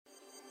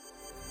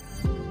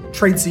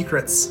trade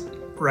secrets,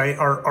 right,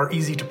 are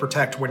easy to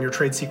protect when your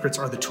trade secrets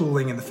are the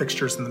tooling and the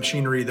fixtures and the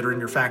machinery that are in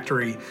your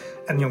factory,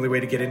 and the only way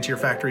to get into your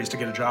factory is to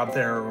get a job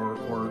there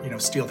or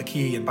steal the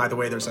key. And by the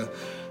way, there's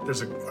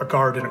a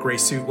guard in a gray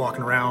suit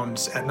walking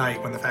around at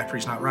night when the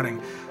factory's not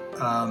running.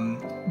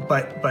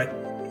 But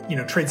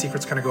trade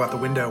secrets kind of go out the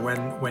window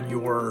when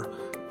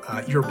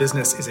your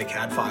business is a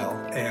CAD file,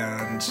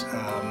 and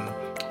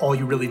all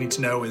you really need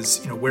to know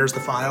is where's the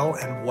file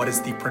and what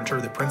is the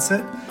printer that prints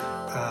it.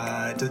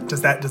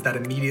 Does that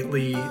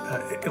immediately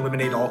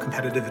eliminate all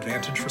competitive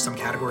advantage for some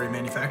category of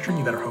manufacturing?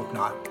 You better hope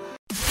not.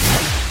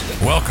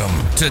 Welcome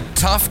to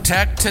Tough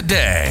Tech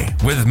Today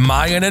with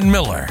Mayan and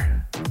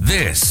Miller.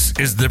 This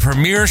is the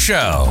premier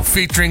show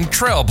featuring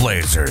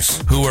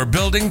trailblazers who are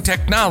building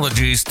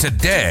technologies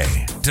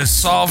today to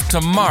solve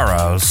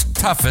tomorrow's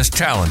toughest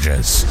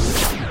challenges.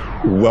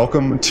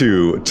 Welcome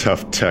to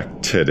Tough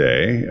Tech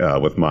Today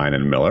with Mayan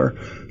and Miller.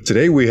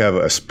 Today we have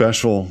a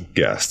special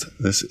guest.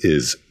 This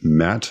is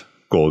Matt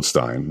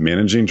Goldstein,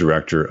 Managing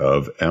Director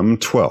of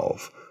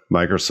M12,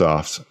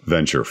 Microsoft's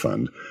venture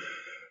fund.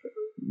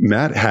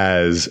 Matt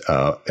has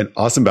an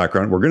awesome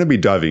background. We're going to be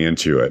diving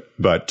into it,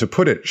 but to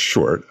put it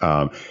short,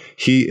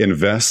 he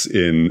invests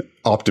in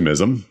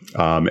optimism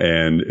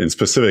and in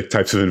specific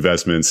types of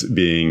investments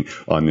being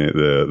on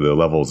the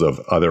levels of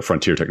other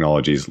frontier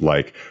technologies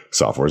like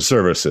software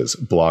services,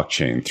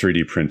 blockchain,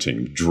 3D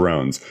printing,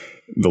 drones.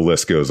 The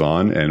list goes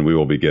on, and we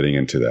will be getting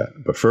into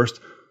that. But first,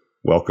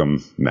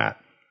 welcome, Matt.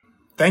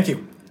 Thank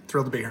you.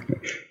 Thrilled to be here.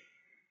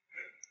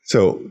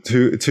 So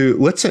to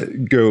let's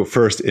go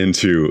first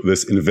into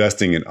this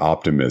investing in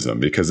optimism,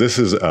 because this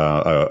is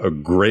a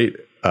great,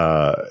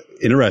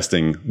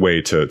 interesting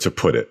way to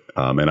put it.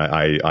 And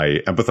I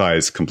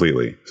empathize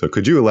completely. So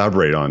could you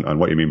elaborate on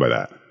what you mean by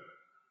that?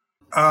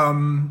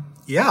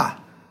 Yeah,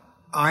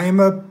 I'm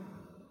a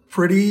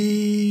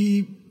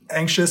pretty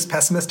anxious,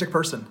 pessimistic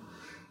person.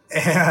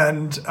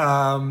 And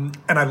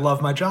I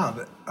love my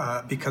job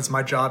because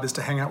my job is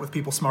to hang out with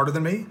people smarter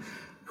than me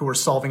who are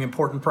solving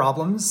important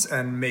problems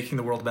and making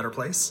the world a better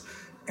place.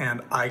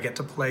 And I get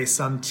to play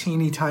some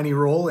teeny tiny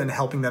role in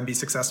helping them be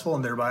successful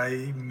and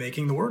thereby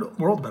making the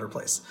world a better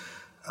place.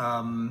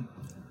 I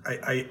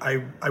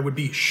would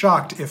be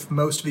shocked if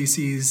most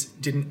VCs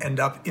didn't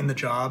end up in the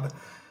job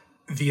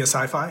via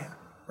sci-fi,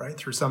 right,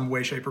 through some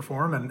way, shape, or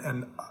form.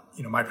 And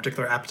my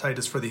particular appetite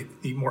is for the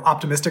more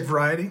optimistic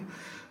variety.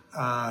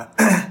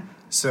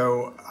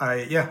 So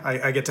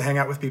I get to hang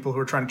out with people who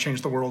are trying to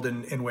change the world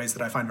in ways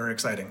that I find very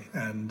exciting.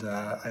 And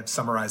I've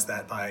summarized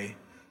that by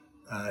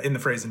in the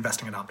phrase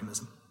investing in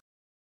optimism.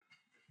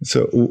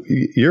 So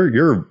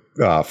your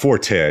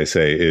forte, I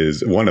say,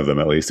 is one of them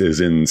at least,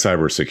 is in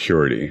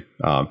cybersecurity.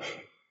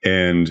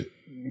 And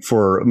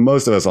for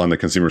most of us on the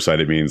consumer side,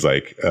 it means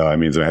I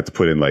have to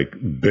put in like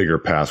bigger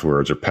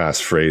passwords or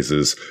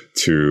passphrases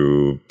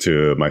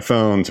to my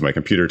phone, to my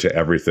computer, to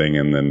everything,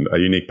 and then a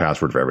unique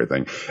password for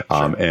everything.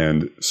 Sure.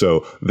 And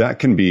so that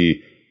can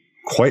be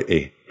quite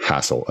a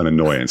hassle, an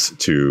annoyance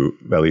to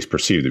at least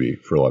perceive to be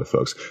for a lot of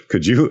folks.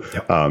 Could you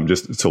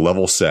just to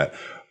level set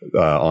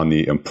on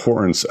the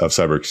importance of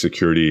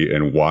cybersecurity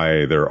and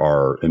why there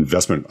are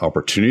investment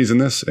opportunities in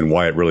this and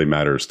why it really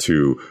matters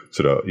to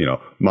sort of,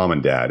 mom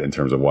and dad in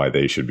terms of why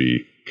they should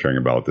be caring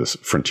about this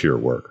frontier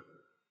work?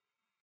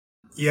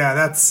 Yeah,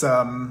 that's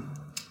a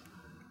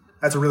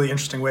really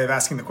interesting way of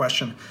asking the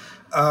question.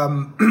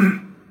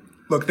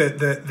 Look,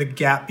 the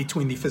gap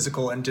between the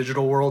physical and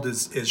digital world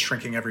is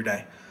shrinking every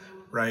day.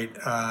 Right.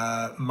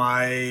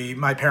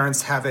 My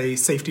parents have a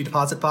safety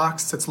deposit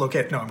box that's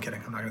located. No, I'm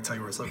kidding. I'm not going to tell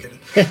you where it's located.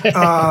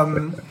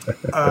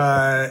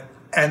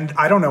 And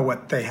I don't know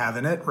what they have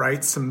in it.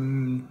 Right.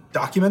 Some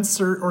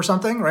documents or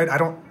something. Right. I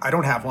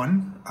don't have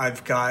one.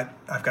 I've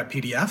got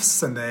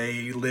PDFs and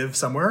they live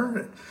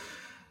somewhere.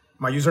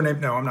 My username.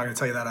 No, I'm not going to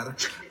tell you that either.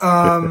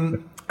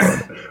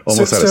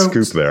 Almost had a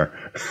scoop there.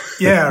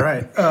 Yeah.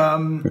 Right.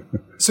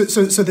 So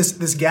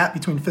this gap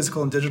between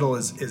physical and digital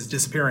is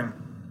disappearing.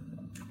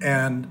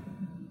 And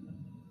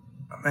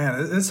man,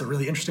 this is a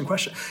really interesting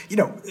question.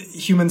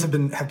 Humans have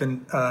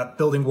been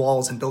building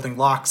walls and building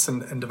locks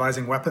and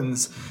devising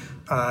weapons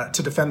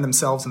to defend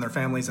themselves and their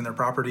families and their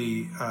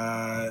property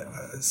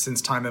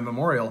since time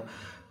immemorial.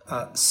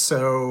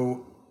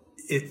 So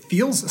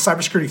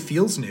cybersecurity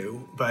feels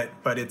new, but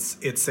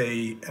it's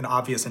an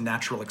obvious and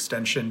natural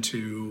extension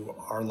to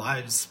our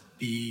lives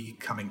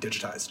becoming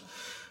digitized.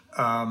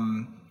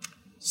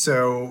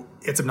 So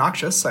it's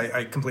obnoxious.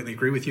 I completely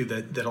agree with you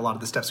that a lot of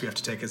the steps we have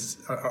to take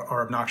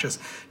are obnoxious.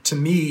 To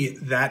me,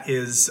 that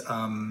is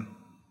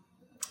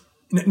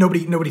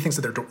nobody thinks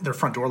that their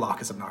front door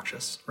lock is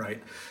obnoxious,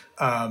 right?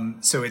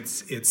 So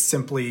it's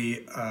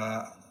simply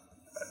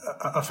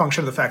a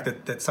function of the fact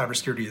that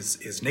cybersecurity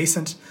is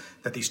nascent,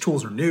 that these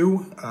tools are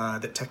new,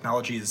 that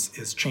technology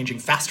is changing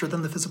faster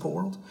than the physical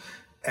world.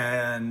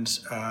 And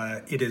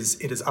it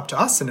is up to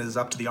us, and it is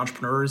up to the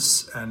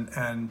entrepreneurs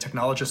and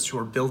technologists who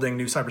are building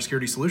new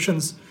cybersecurity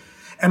solutions,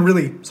 and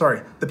really,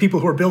 the people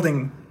who are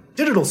building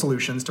digital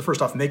solutions to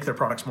first off make their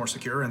products more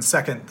secure, and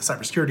second, the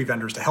cybersecurity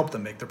vendors to help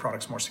them make their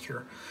products more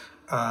secure.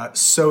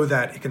 so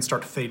that it can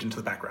start to fade into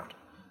the background.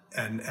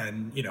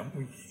 And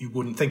you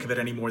wouldn't think of it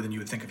any more than you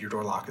would think of your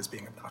door lock as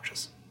being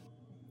obnoxious.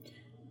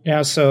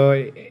 Yeah,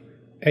 so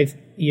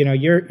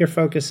your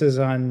focus is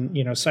on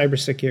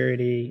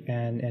cybersecurity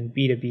and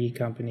B2B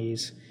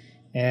companies,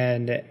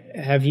 and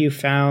have you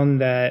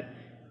found that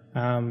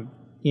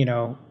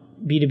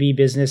B2B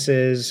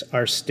businesses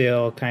are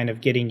still kind of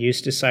getting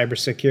used to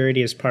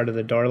cybersecurity as part of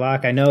the door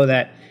lock? I know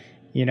that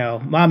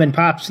mom and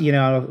pops,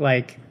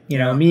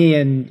 me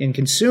and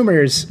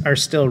consumers are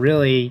still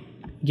really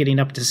getting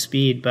up to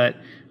speed, but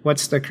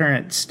what's the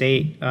current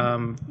state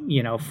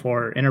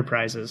for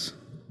enterprises?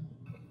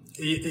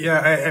 Yeah,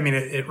 I mean,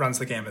 it runs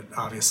the gamut,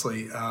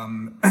 obviously.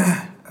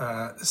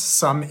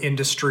 Some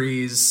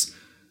industries,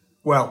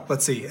 well,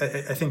 let's see.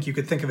 I think you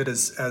could think of it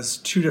as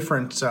two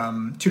different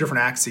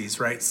axes,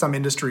 right? Some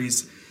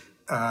industries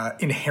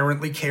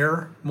inherently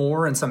care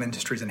more, and some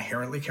industries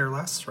inherently care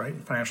less,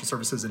 right? Financial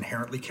services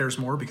inherently cares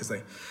more because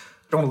they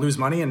don't want to lose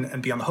money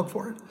and be on the hook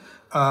for it.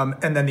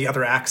 And then the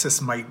other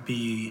axis might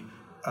be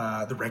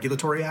the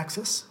regulatory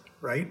axis,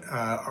 right?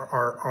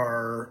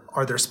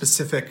 Are there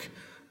specific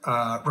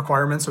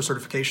requirements or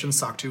certifications,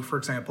 SOC 2, for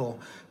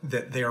example,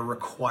 that they are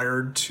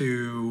required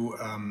to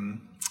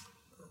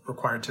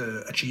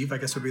achieve, I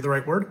guess would be the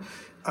right word,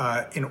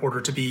 in order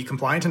to be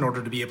compliant, in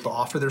order to be able to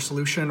offer their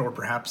solution, or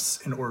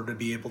perhaps in order to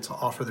be able to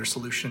offer their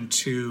solution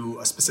to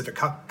a specific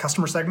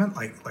customer segment,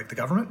 like the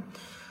government.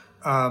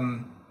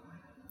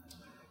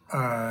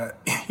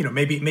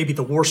 Maybe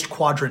the worst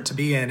quadrant to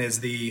be in is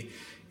the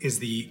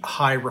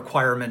high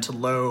requirement,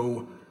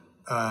 low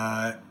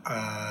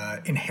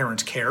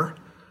inherent care.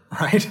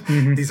 Right.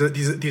 Mm-hmm.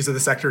 These are the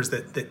sectors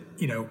that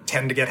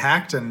tend to get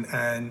hacked, and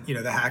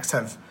the hacks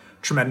have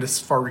tremendous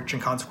far-reaching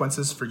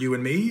consequences for you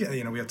and me.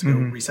 We have to go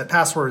reset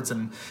passwords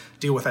and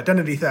deal with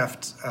identity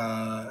theft.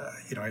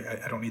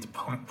 I don't need to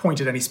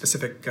point at any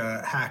specific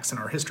hacks in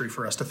our history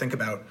for us to think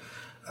about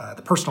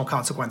the personal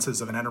consequences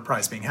of an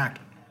enterprise being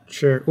hacked.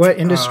 Sure. What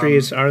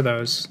industries are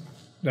those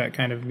that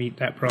kind of meet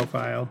that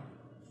profile?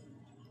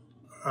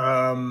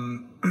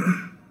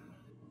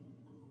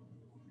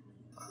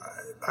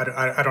 I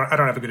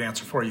don't have a good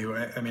answer for you.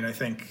 I mean, I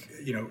think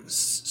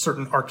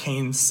certain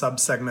arcane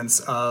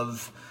subsegments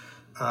of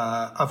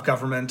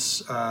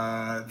government,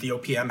 the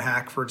OPM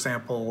hack, for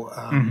example.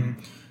 I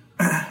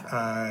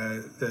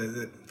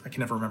can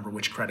never remember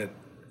which credit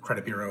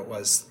bureau it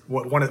was.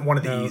 One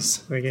of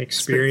these, like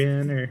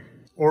Experian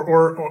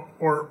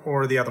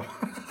or the other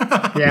one.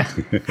 Yeah.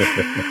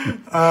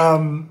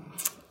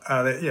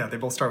 They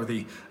both start with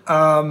E.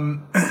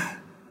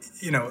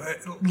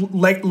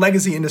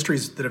 Legacy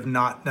industries that have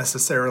not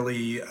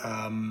necessarily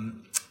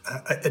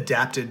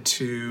adapted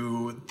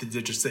to the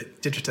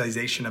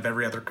digitization of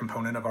every other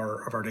component of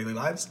our daily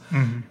lives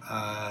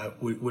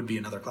would be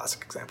another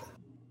classic example.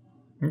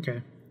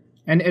 Okay.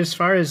 And as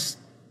far as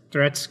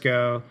threats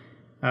go,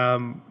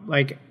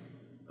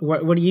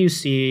 what do you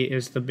see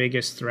as the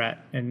biggest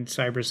threat in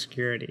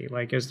cybersecurity?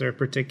 Like, is there a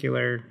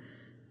particular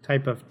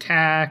type of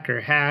attack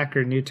or hack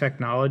or new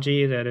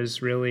technology that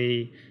is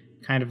really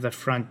kind of the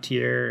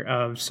frontier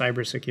of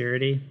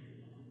cybersecurity?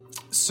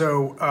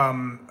 So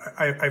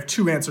I have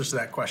two answers to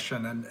that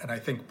question, and I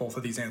think both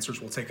of these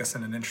answers will take us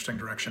in an interesting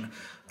direction.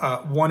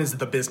 One is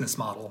the business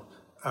model,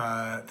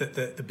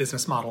 the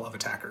business model of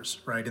attackers,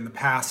 right? In the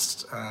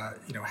past,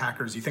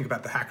 hackers, you think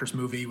about the Hackers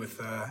movie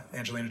with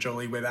Angelina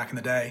Jolie way back in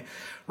the day,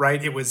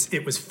 right? It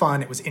was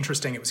fun, it was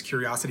interesting, it was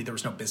curiosity. There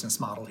was no business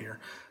model here.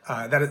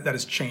 That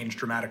has changed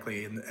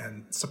dramatically,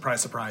 and surprise,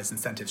 surprise,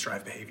 incentives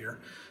drive behavior.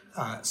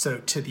 So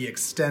to the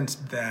extent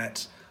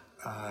that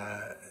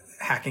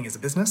hacking is a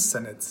business,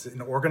 and it's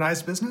an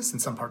organized business, in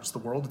some parts of the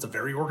world it's a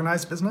very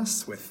organized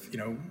business with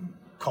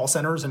call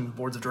centers and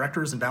boards of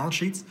directors and balance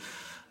sheets,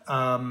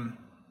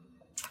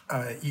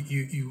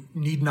 you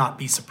need not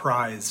be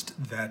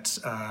surprised that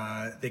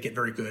they get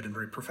very good and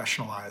very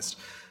professionalized.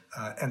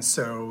 And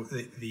so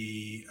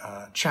the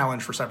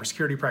challenge for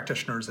cybersecurity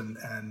practitioners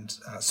and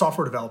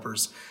software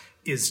developers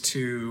is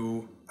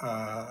to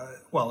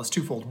is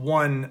twofold.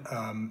 One,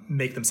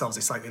 make themselves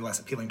a slightly less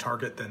appealing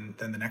target than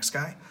the next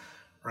guy,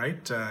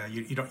 right?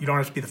 You don't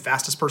have to be the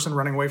fastest person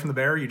running away from the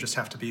bear. You just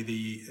have to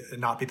be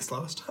not be the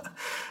slowest.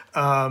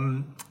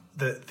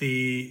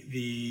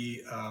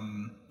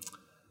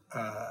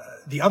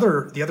 The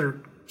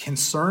other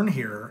concern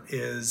here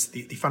is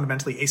the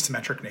fundamentally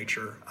asymmetric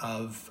nature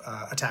of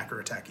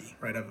attacker-attackee,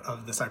 right?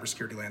 Of the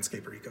cybersecurity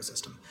landscape or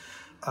ecosystem.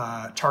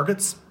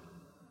 Targets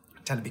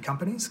tend to be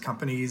companies.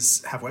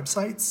 Companies have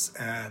websites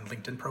and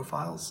LinkedIn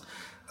profiles.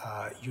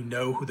 You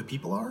know who the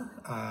people are.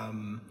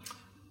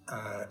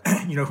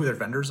 You know who their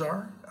vendors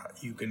are.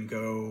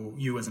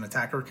 You as an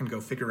attacker can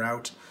go figure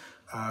out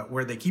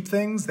where they keep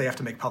things. They have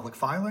to make public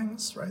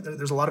filings, right?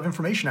 There's a lot of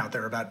information out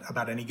there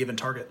about any given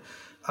target.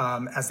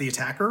 As the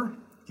attacker,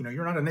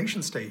 you're not a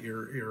nation state.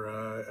 You're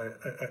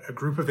a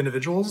group of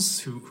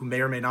individuals who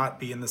may or may not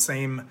be in the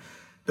same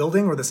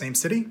building or the same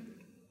city.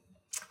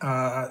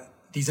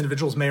 These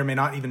individuals may or may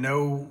not even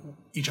know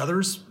each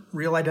other's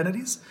real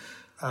identities.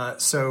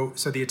 So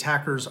the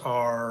attackers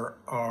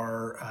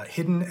are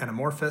hidden and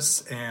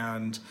amorphous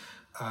and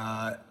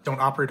don't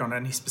operate on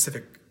any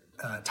specific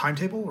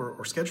timetable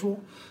or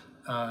schedule.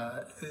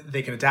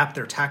 They can adapt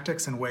their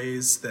tactics in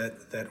ways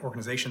that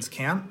organizations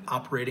can't,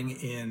 operating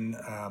in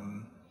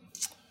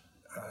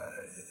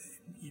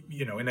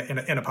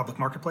in a public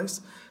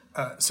marketplace.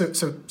 So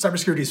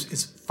cybersecurity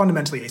is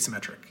fundamentally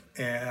asymmetric,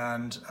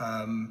 and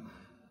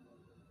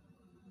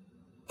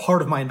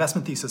part of my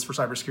investment thesis for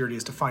cybersecurity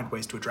is to find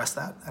ways to address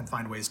that and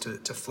find ways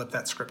to flip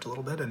that script a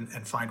little bit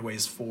and find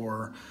ways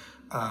for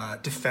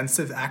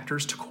defensive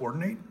actors to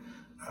coordinate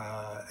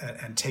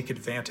and take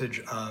advantage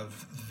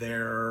of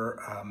their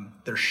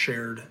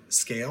shared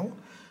scale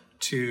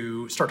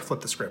to start to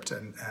flip the script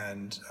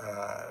and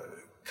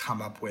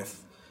come up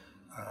with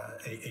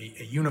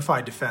a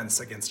unified defense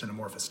against an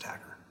amorphous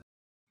attacker.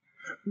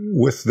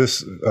 With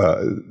this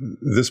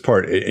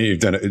part, you've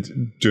done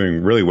it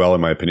doing really well,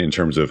 in my opinion, in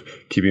terms of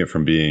keeping it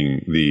from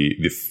being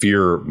the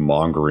fear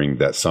mongering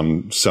that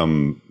some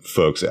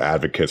folks,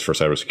 advocates for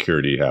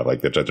cybersecurity, have,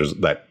 like that there's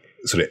that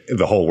sort of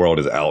the whole world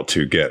is out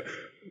to get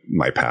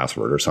my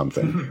password or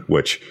something,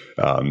 which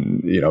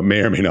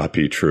may or may not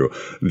be true.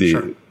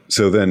 Sure.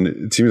 So then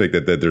it seems like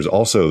that there's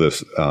also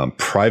this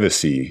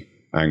privacy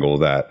angle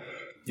that.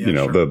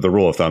 Sure. The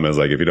rule of thumb is,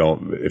 like, if you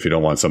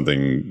don't want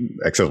something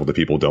accessible to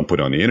people, don't put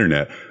it on the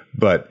internet.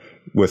 But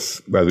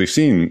as we've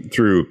seen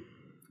through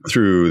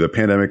the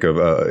pandemic of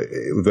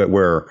that,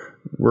 where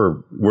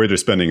we're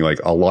just spending like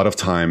a lot of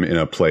time in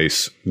a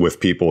place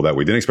with people that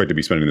we didn't expect to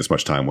be spending this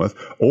much time with,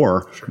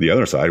 or sure. The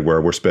other side where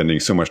we're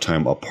spending so much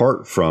time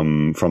apart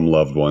from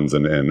loved ones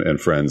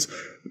and friends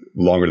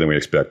longer than we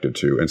expected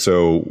to. And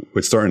so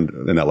it's starting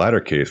in that latter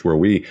case where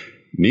we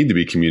need to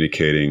be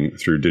communicating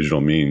through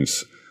digital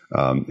means.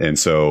 And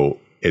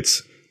so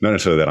it's not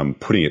necessarily that I'm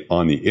putting it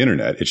on the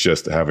internet. It's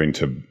just having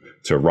to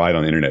ride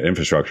on the internet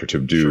infrastructure to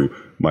do sure.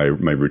 my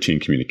routine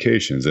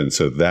communications. And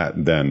so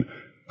that then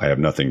I have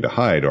nothing to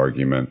hide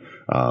argument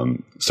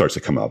starts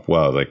to come up.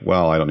 Well,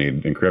 I don't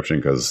need encryption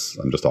because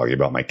I'm just talking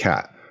about my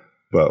cat.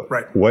 But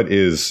right.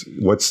 what's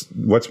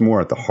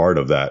more at the heart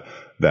of that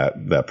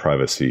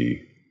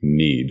privacy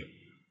need?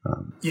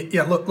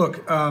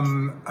 Look.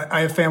 I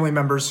have family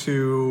members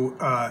who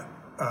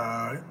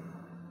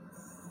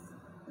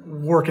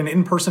work an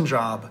in-person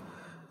job,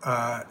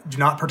 do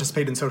not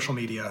participate in social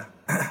media,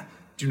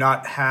 do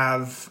not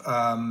have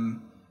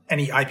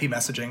any IP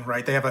messaging.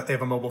 Right? They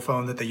have a mobile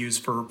phone that they use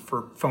for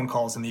phone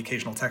calls and the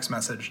occasional text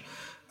message.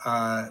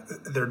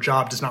 Their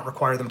job does not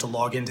require them to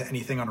log into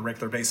anything on a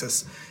regular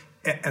basis,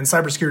 and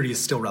cybersecurity is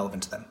still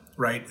relevant to them.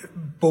 Right?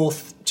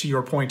 Both to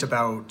your point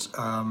about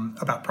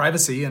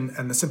privacy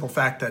and the simple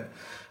fact that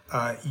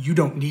you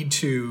don't need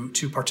to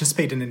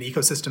participate in an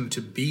ecosystem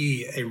to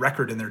be a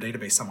record in their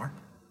database somewhere.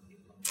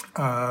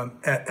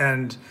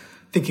 And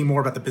thinking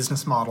more about the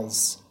business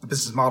models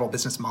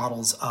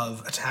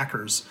of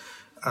attackers,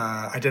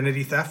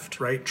 identity theft,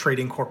 right?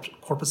 Trading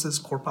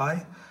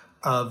corpi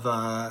of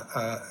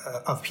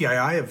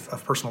PII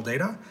of personal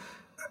data.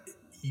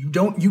 You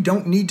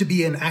don't need to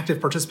be an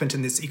active participant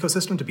in this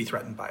ecosystem to be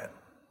threatened by it,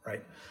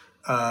 right?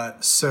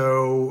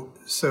 So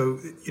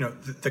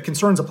the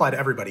concerns apply to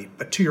everybody.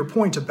 But to your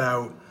point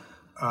about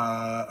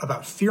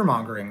fear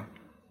mongering.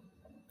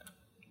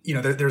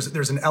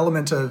 There's an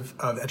element of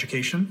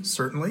education,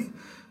 certainly.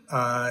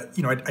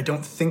 I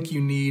don't think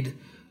you need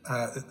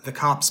the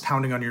cops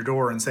pounding on your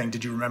door and saying,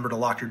 "Did you remember to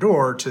lock your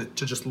door?" to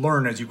just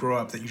learn as you grow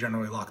up that you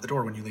generally lock the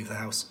door when you leave the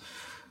house.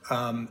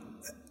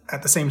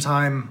 At the same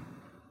time,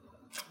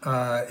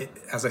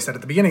 as I said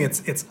at the beginning,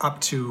 it's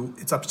up to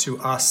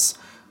us,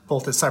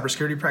 both as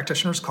cybersecurity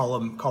practitioners, call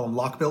them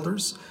lock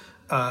builders,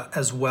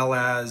 as well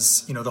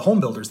as the home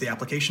builders, the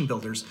application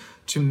builders,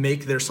 to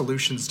make their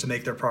solutions, to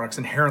make their products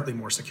inherently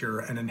more secure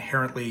and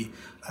inherently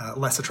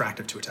less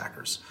attractive to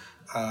attackers.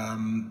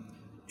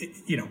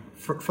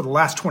 For the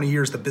last 20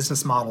 years, the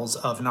business models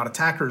of not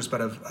attackers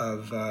but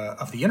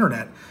of the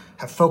internet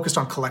have focused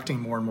on collecting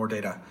more and more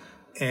data,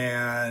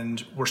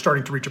 and we're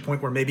starting to reach a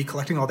point where maybe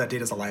collecting all that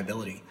data is a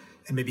liability,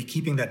 and maybe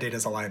keeping that data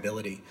is a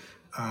liability,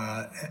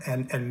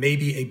 and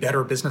maybe a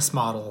better business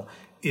model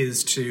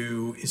is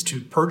to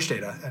purge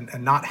data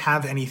and not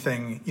have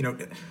anything,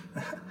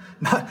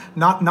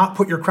 not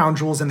put your crown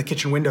jewels in the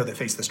kitchen window that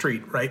face the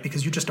street, right?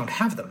 Because you just don't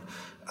have them,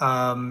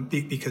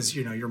 because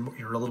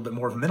you're a little bit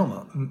more of a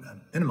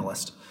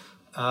minimalist.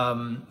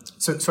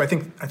 So I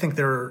think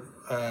there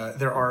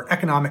are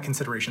economic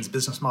considerations,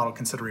 business model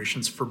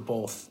considerations for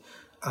both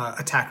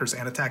attackers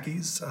and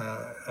attackees,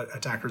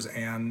 attackers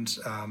and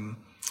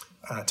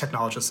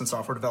technologists and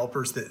software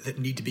developers that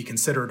need to be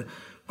considered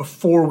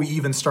before we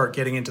even start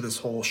getting into this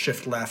whole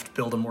shift left,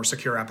 build a more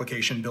secure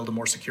application, build a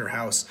more secure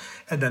house,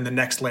 and then the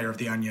next layer of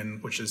the onion,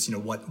 which is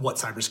what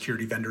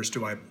cybersecurity vendors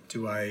do I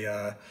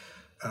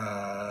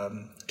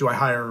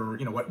hire?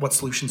 What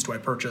solutions do I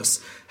purchase?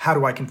 How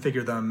do I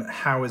configure them?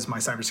 How is my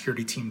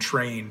cybersecurity team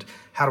trained?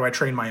 How do I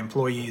train my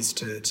employees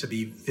to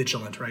be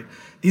vigilant? Right?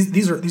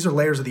 These are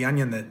layers of the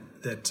onion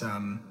that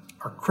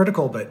are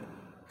critical, but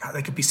God,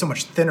 they could be so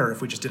much thinner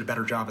if we just did a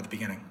better job at the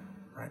beginning.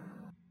 Right?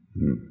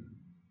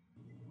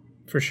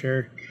 For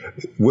sure.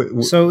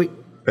 So,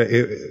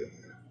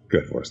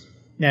 good, Forrest.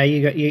 Now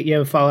you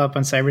have a follow up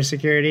on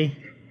cybersecurity.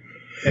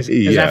 Because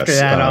yes, after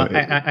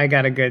that, I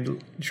got a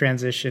good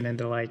transition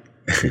into like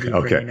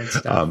 3D printing and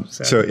stuff.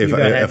 So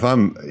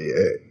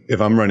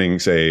if I'm running,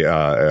 say,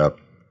 a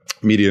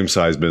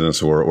medium-sized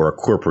business or a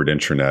corporate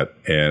intranet,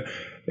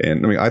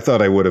 and I mean, I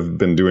thought I would have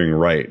been doing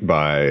right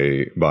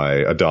by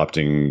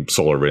adopting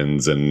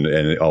SolarWinds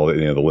and all,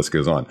 the list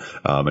goes on,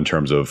 in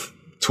terms of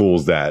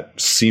tools that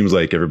seems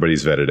like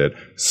everybody's vetted it,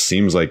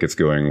 seems like it's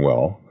going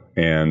well,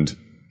 and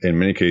in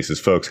many cases,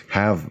 folks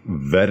have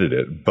vetted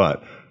it,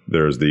 but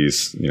there's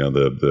these,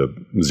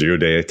 the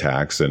 0-day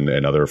attacks and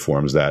other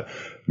forms that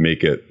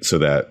make it so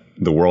that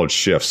the world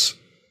shifts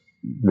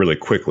really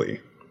quickly.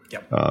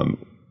 Yep.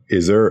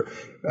 Is there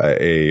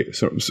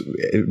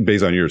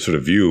based on your sort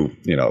of view,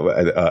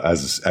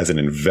 as an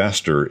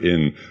investor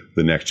in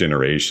the next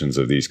generations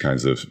of these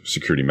kinds of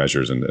security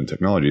measures and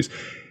technologies,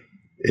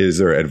 is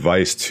there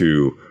advice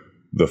to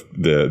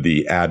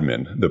the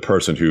admin, the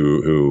person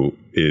who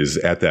is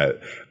at that,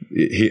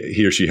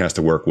 he or she has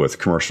to work with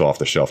commercial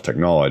off-the-shelf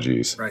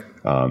technologies, right?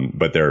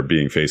 But they're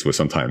being faced with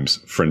sometimes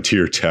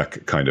frontier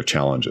tech kind of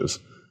challenges.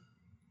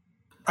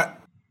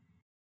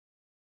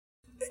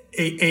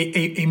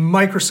 A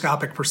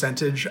microscopic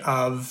percentage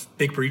of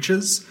big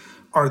breaches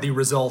are the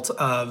result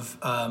of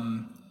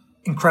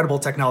incredible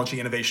technology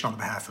innovation on the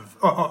behalf of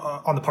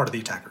on the part of the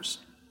attackers,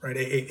 right?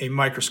 A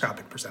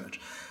microscopic percentage.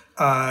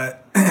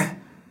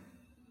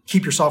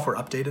 Keep your software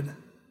updated,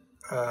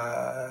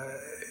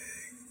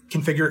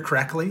 configure it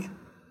correctly,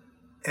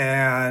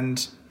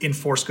 and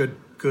enforce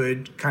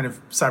good kind of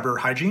cyber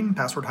hygiene,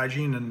 password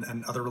hygiene,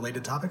 and other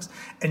related topics.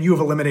 And you have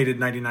eliminated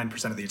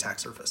 99% of the attack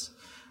surface.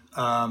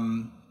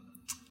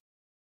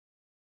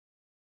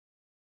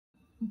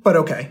 But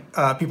okay,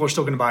 people are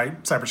still going to buy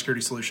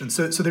cybersecurity solutions.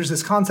 So there's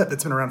this concept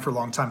that's been around for a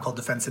long time called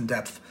defense in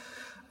depth,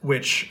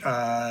 which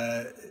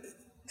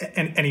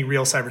any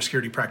real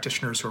cybersecurity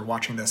practitioners who are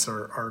watching this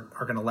are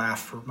going to laugh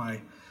for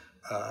my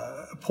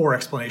poor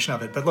explanation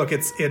of it. But look,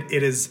 it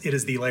is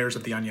the layers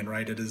of the onion,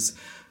 right? It is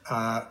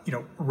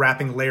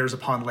wrapping layers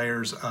upon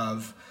layers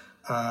of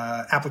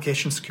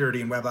application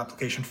security and web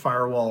application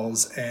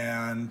firewalls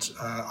and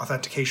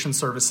authentication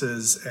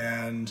services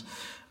and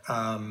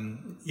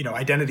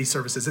identity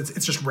services.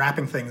 It's just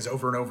wrapping things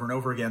over and over and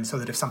over again so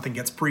that if something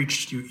gets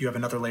breached, you have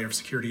another layer of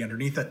security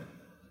underneath it.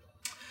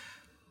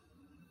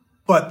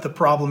 But the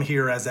problem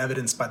here, as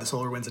evidenced by the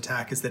SolarWinds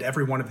attack, is that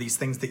every one of these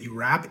things that you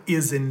wrap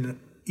is in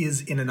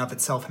and of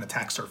itself an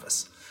attack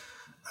surface.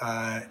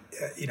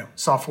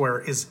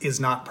 Software is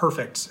not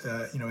perfect.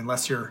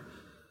 Unless you're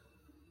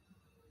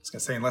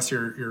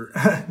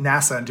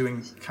NASA and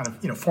doing kind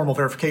of formal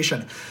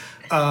verification.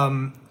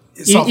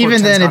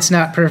 Even then, it's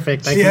not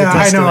perfect. I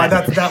know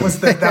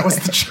that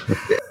was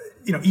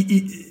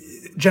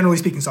generally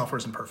speaking, software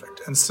isn't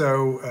perfect, and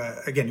so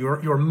again,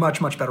 you're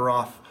much better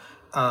off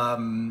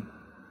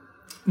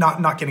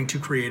not getting too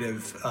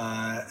creative,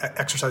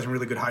 exercising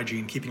really good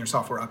hygiene, keeping your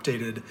software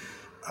updated,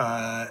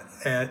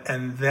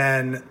 and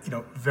then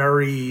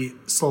very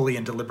slowly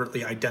and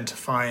deliberately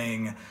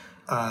identifying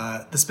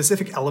the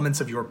specific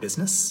elements of your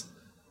business,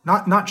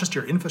 not just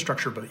your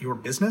infrastructure, but your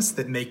business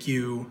that make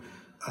you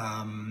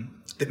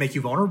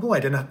vulnerable.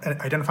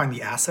 Identifying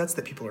the assets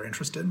that people are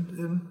interested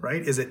in,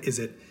 right? Is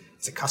it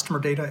customer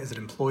data? Is it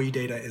employee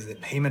data? Is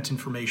it payment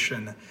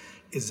information?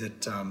 Is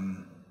it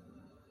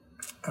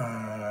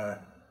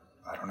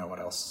I don't know what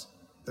else.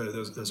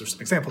 Those are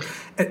some examples.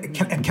 And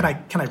can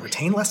I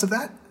retain less of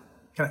that?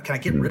 Can I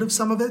get rid of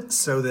some of it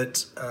so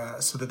that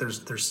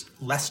there's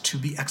less to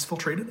be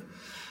exfiltrated?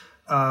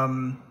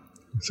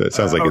 So it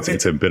sounds like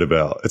it's a bit of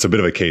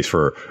a case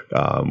for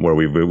where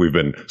we've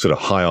been sort of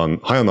high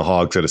on the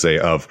hog, so to say,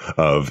 of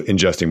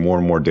ingesting more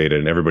and more data,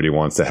 and everybody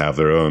wants to have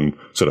their own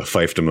sort of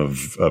fiefdom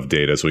of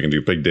data, so we can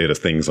do big data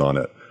things on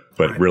it.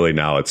 But really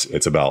now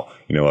it's about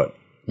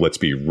let's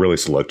be really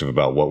selective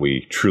about what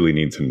we truly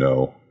need to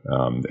know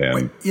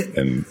and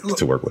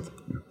to work with.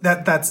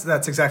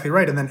 That's exactly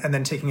right. And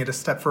then taking it a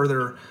step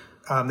further,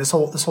 this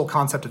whole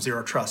concept of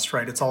zero trust,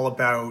 right? It's all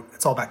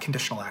about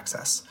conditional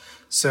access.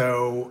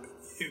 So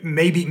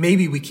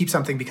maybe we keep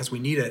something because we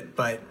need it,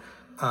 but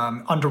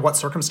under what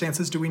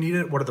circumstances do we need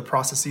it? What are the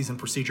processes and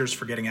procedures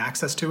for getting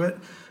access to it?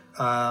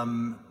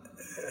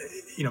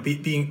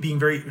 Being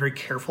very, very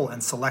careful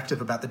and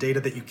selective about the data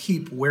that you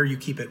keep, where you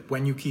keep it,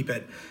 when you keep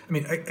it. I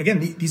mean, again,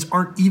 these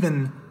aren't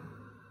even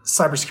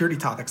cybersecurity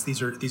topics.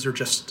 These are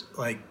just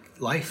like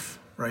life,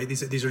 right?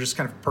 These are just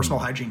kind of personal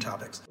hygiene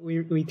topics.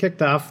 We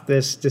kicked off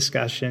this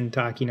discussion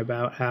talking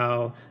about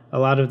how a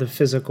lot of the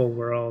physical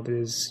world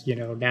is,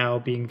 now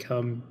being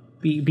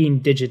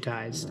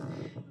digitized,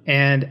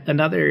 and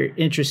another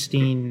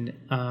interesting,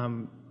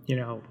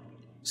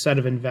 set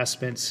of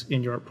investments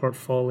in your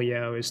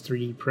portfolio is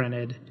 3D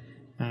printed.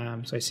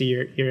 So I see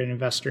you're an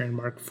investor in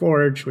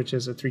Markforged, which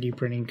is a 3D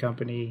printing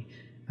company,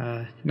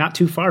 not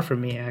too far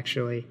from me,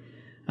 actually.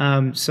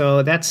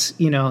 So that's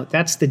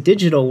the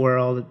digital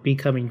world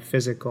becoming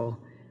physical.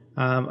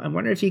 I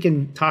wonder if you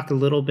can talk a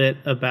little bit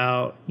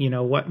about,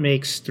 what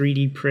makes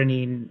 3D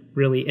printing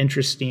really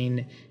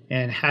interesting,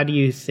 and how do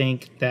you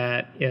think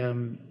that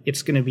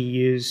it's going to be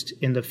used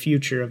in the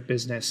future of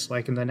business,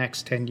 like in the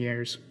next 10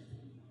 years?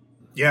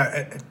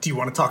 Yeah. Do you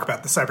want to talk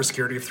about the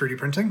cybersecurity of 3D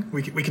printing?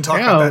 We can talk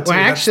about that too. Well,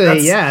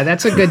 actually,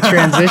 that's a good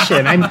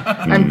transition.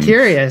 I'm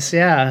curious.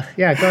 Yeah.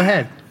 Go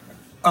ahead.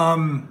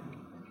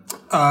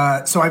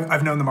 So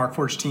I've known the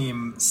Markforged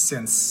team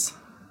since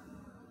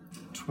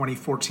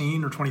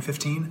 2014 or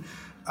 2015.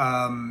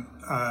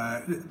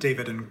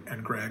 David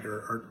and Greg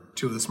are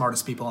two of the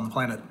smartest people on the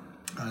planet,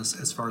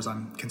 as far as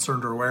I'm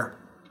concerned or aware.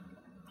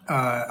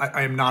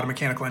 I am not a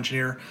mechanical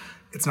engineer.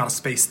 It's not a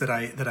space that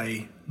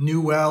I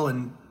knew well,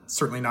 and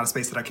certainly not a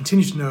space that I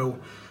continue to know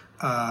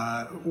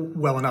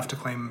well enough to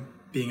claim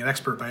being an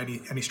expert by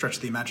any stretch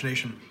of the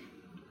imagination.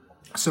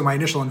 So my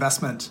initial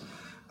investment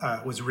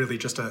was really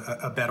just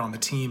a bet on the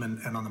team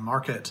and on the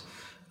market,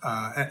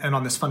 and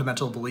on this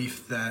fundamental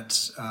belief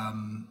that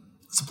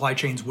supply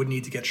chains would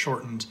need to get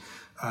shortened,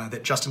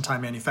 that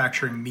just-in-time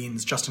manufacturing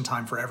means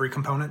just-in-time for every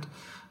component,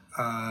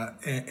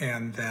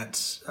 and that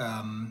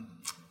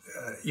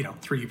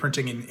 3D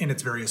printing in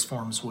its various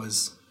forms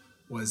was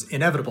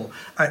inevitable.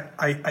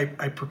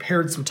 I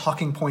prepared some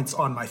talking points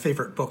on my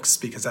favorite books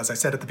because, as I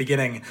said at the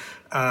beginning,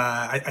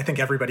 I think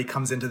everybody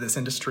comes into this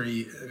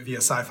industry via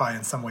sci-fi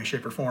in some way,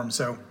 shape, or form.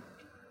 So,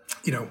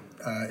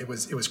 it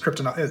was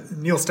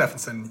Neil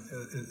Stephenson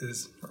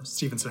or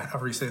Stevenson,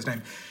 however you say his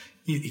name.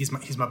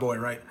 He's my boy,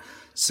 right?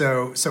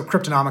 So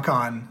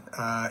Cryptonomicon,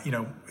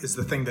 is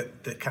the thing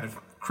that kind of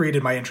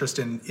created my interest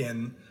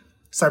in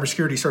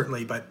cybersecurity,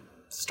 certainly, but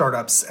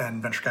startups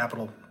and venture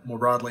capital more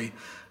broadly.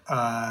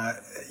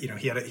 He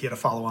had a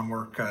follow-on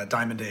work,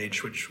 Diamond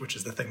Age, which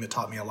is the thing that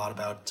taught me a lot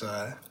about.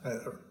 I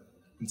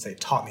wouldn't say it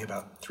taught me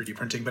about 3D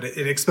printing, but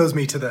it exposed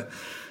me to the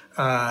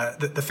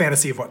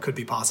fantasy of what could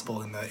be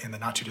possible in the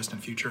not too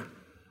distant future.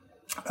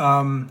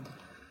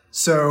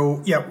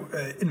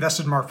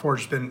 Invested in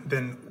Markforged,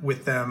 been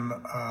with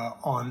them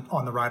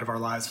on the ride of our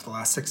lives for the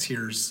last 6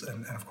 years,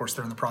 and of course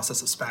they're in the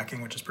process of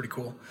SPACing, which is pretty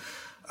cool.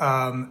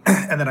 And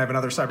then I have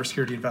another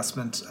cybersecurity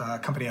investment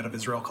company out of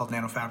Israel called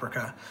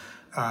Nanofabrica,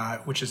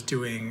 which is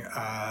doing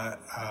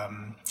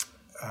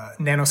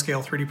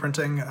nanoscale 3D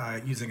printing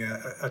using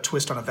a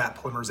twist on a vat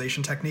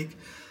polymerization technique.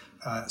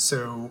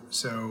 So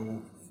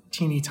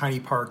teeny tiny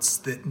parts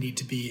that need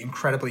to be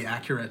incredibly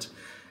accurate.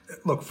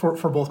 Look,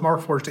 for both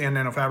Markforged and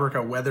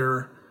Nanofabrica,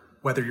 whether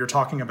you're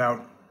talking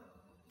about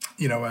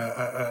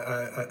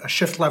a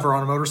shift lever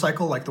on a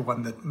motorcycle like the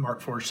one that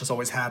Markforged has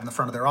always had in the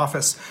front of their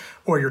office,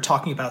 or you're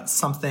talking about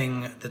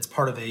something that's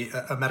part of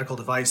a medical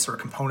device or a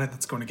component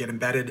that's going to get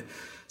embedded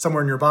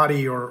somewhere in your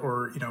body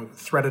or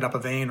threaded up a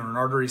vein or an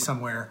artery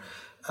somewhere.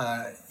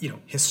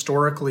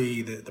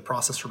 Historically, the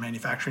process for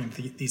manufacturing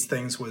these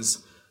things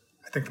was,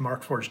 I think the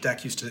Markforged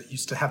deck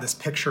used to have this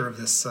picture of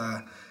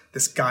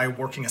this guy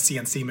working a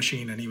CNC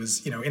machine, and he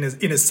was in his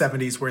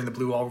 70s wearing the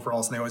blue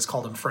overalls, and they always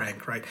called him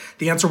Frank, right?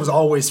 The answer was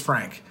always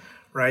Frank,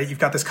 right? You've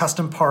got this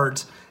custom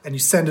part, and you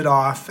send it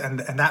off, and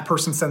that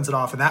person sends it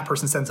off, and that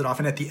person sends it off,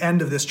 and at the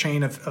end of this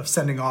chain of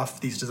sending off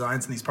these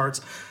designs and these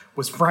parts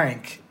was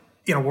Frank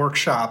in a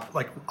workshop,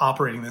 like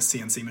operating this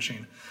CNC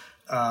machine.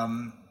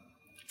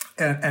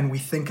 And we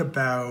think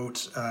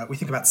about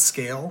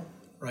scale,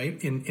 right?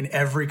 In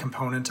every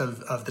component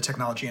of the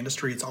technology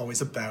industry, it's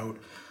always about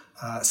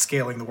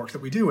scaling the work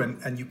that we do,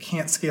 and you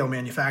can't scale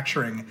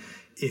manufacturing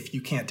if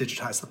you can't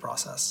digitize the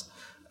process.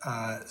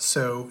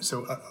 So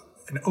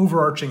an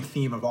overarching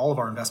theme of all of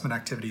our investment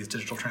activity is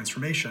digital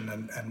transformation,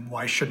 and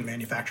why shouldn't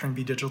manufacturing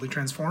be digitally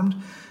transformed?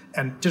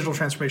 And digital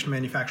transformation of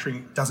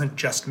manufacturing doesn't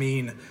just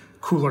mean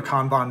cooler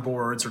Kanban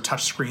boards or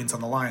touch screens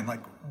on the line.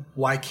 Like,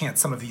 why can't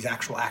some of these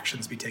actual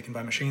actions be taken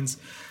by machines?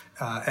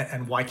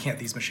 And why can't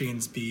these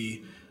machines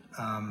be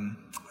kind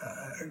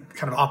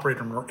of operate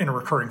in a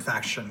recurring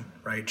fashion,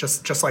 right?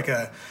 Just like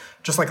a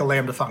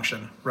Lambda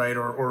function, right?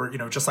 Or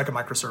just like a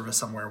microservice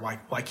somewhere.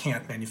 Why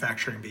can't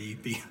manufacturing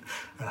be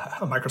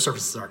a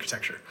microservices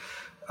architecture?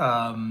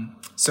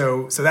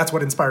 So that's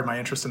what inspired my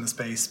interest in the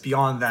space.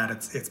 Beyond that,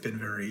 it's been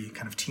very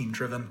kind of team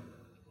driven,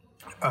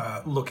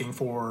 looking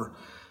for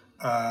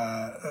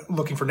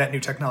net new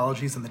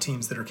technologies and the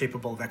teams that are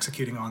capable of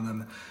executing on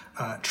them,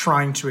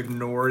 trying to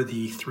ignore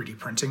the 3D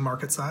printing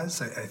market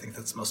size. I think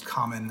that's the most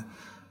common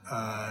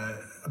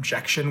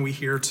objection we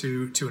hear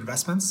to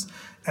investments,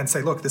 and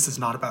say, look, this is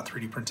not about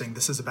 3D printing.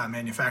 This is about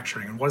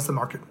manufacturing. And what is the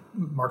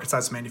market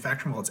size of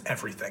manufacturing? Well, it's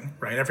everything,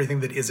 right? Everything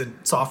that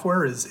isn't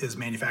software is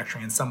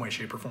manufacturing in some way,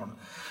 shape, or form.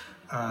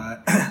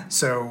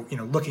 So,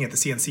 looking at the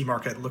CNC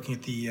market, looking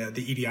at the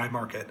EDI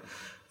market,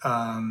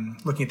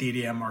 looking at the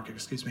EDM market,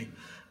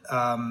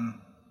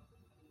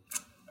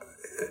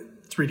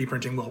 3D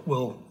printing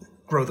will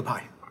grow the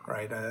pie,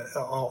 right?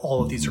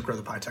 All of these are grow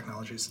the pie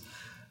technologies.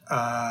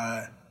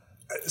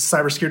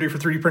 Cybersecurity for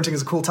 3D printing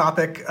is a cool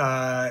topic.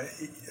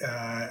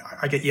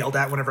 I get yelled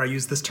at whenever I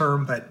use this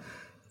term, but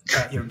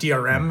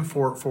DRM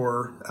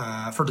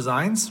for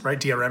designs, right?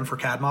 DRM for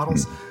CAD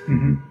models.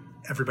 Mm-hmm.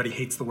 Everybody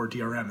hates the word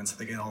DRM, and so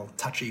they get all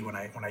touchy when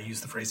I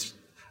use the phrase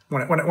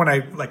when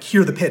I like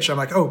hear the pitch, I'm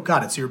like, oh,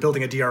 got it. So you're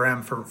building a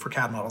DRM for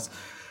CAD models.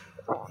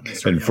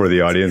 And for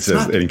the audience,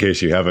 in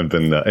case you haven't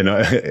been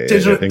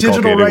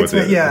digital rights,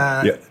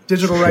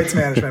 digital rights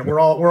management. We're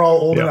all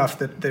old enough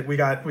that we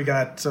dealt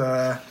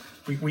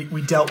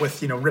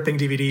with ripping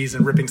DVDs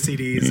and ripping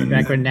CDs and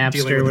back when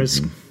Napster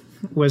was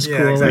cool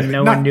exactly. and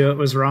no one knew it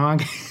was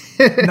wrong.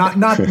 not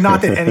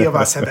that any of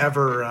us have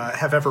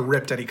ever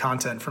ripped any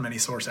content from any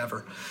source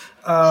ever.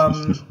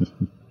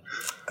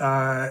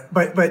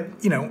 But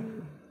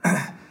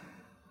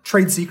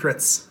trade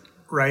secrets,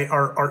 right,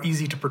 are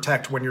easy to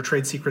protect when your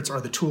trade secrets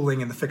are the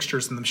tooling and the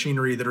fixtures and the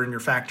machinery that are in your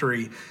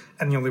factory,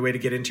 and the only way to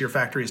get into your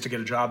factory is to get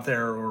a job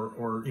there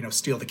or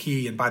steal the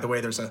key. And by the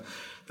way, there's a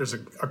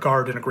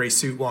guard in a gray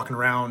suit walking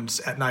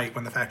around at night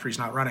when the factory's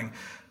not running.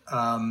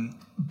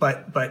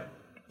 But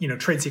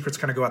trade secrets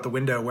kind of go out the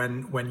window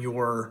when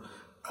your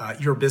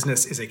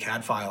business is a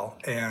CAD file,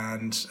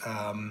 and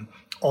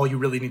all you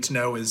really need to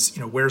know is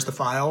where's the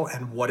file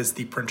and what is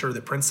the printer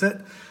that prints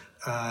it.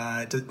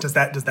 Does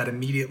that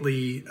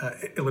immediately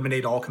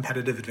eliminate all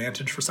competitive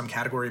advantage for some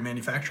category of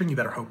manufacturing? You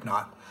better hope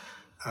not.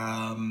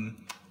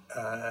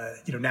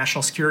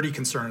 National security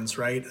concerns,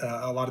 right?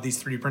 A lot of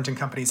these 3D printing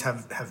companies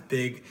have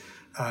big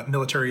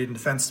military and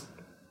defense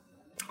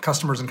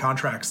customers and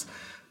contracts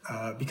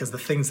because the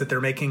things that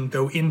they're making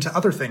go into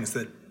other things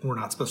that we're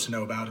not supposed to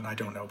know about, and I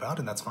don't know about,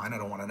 and that's fine. I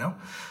don't want to know.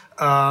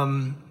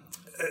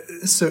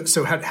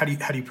 So how do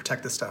you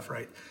protect this stuff,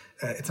 right?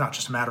 It's not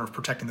just a matter of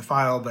protecting the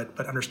file, but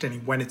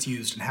understanding when it's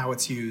used and how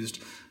it's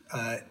used,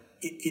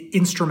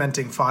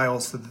 instrumenting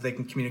files so that they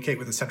can communicate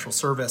with a central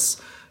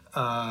service.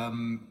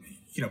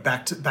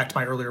 Back to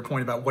my earlier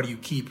point about what do you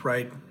keep,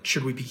 right?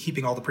 Should we be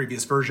keeping all the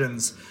previous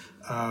versions?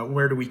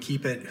 Where do we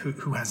keep it?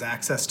 Who has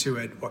access to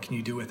it? What can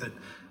you do with it?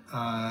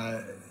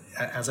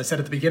 As I said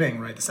at the beginning,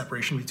 right, the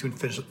separation between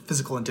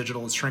physical and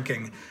digital is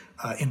shrinking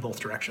in both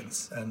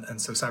directions,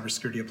 and so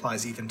cybersecurity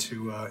applies even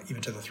to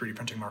the 3D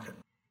printing market.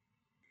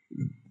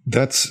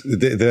 That's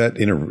that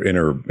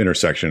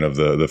intersection of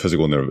the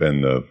physical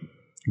and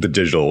the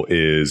digital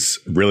is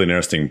really an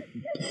interesting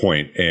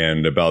point,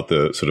 and about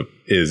the sort of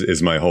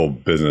is my whole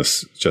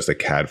business just a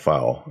CAD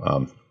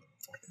file,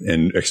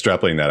 and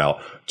extrapolating that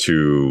out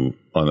to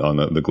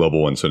on the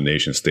global and sort of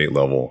nation state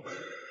level.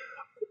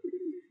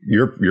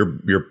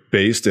 You're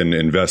based and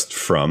invest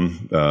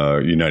from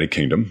United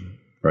Kingdom,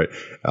 right?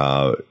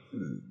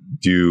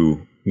 Do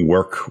you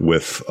work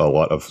with a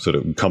lot of sort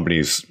of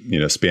companies,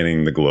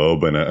 spanning the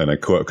globe, and a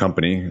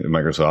company,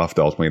 Microsoft?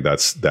 Ultimately,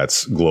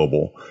 that's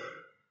global.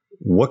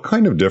 What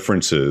kind of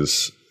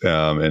differences,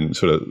 and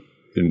sort of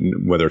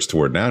whether it's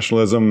toward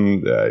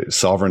nationalism,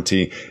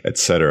 sovereignty, et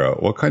cetera,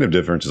 what kind of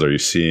differences are you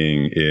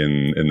seeing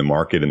in the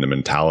market and the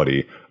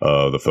mentality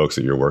of the folks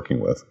that you're working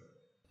with?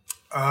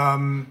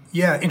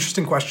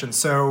 Interesting question.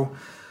 So,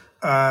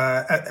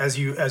 as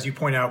you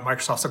point out,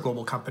 Microsoft's a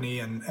global company,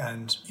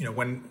 and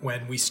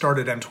when we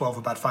started M12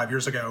 about 5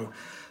 years ago,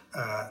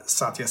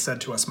 Satya said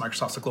to us,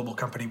 "Microsoft's a global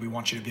company. We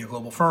want you to be a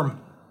global firm."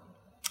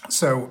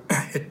 So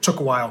it took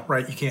a while,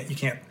 right? You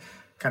can't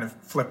kind of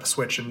flip a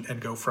switch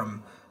and go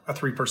from a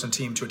 3-person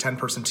team to a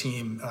 10-person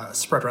team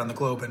spread around the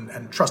globe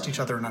and trust each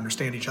other and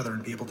understand each other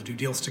and be able to do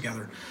deals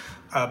together.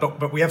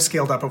 But we have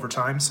scaled up over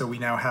time. So we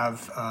now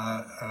have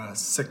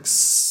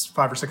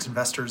 5 or 6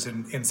 investors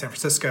in San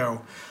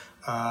Francisco.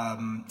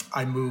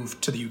 I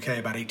moved to the UK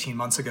about 18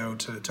 months ago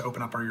to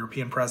open up our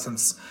European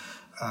presence.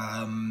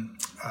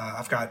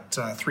 I've got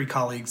 3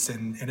 colleagues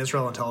in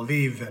Israel and Tel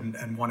Aviv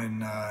and 1 in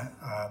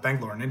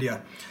Bangalore in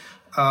India.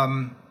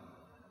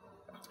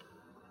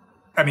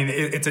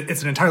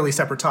 It's an entirely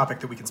separate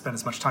topic that we can spend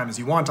as much time as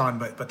you want on,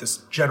 but this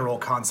general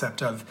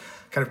concept of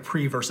kind of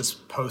pre versus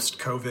post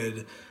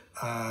COVID,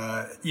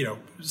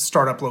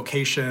 startup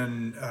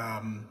location,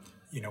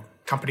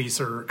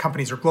 companies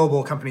are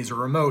global, companies are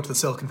remote. The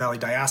Silicon Valley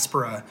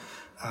diaspora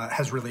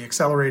has really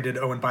accelerated.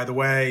 Oh, and by the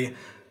way,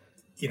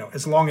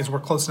 as long as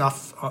we're close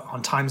enough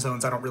on time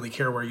zones, I don't really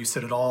care where you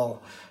sit at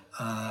all.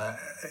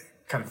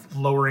 Kind of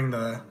lowering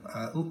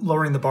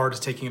the bar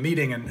to taking a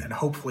meeting, and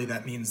hopefully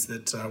that means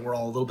that we're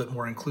all a little bit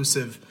more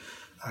inclusive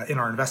in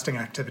our investing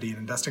activity and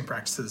investing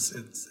practices.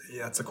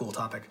 It's a cool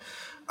topic.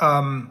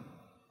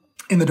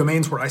 In the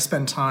domains where I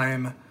spend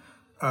time,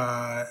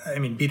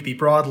 B2B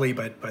broadly,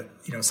 but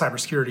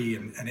cybersecurity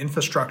and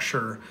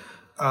infrastructure.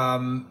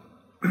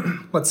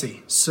 Let's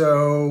see.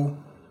 So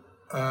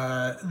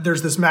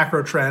there's this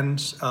macro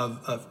trend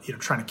of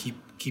trying to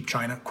keep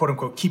China, quote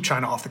unquote, keep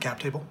China off the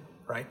cap table,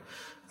 right?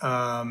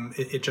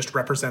 It just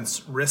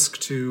represents risk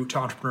to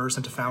entrepreneurs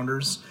and to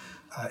founders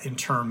in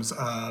terms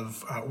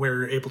of where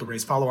you're able to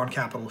raise follow-on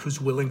capital, who's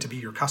willing to be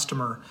your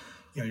customer.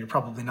 You're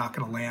probably not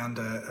going to land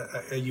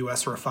a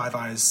US or a Five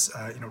Eyes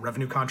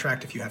revenue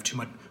contract if you have too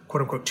much,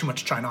 quote unquote, too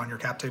much China on your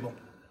cap table.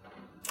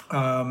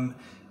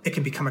 It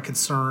can become a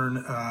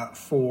concern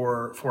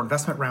for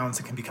investment rounds.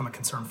 It can become a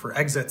concern for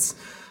exits.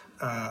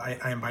 I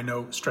am by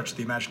no stretch of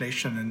the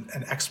imagination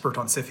an expert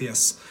on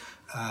CFIUS.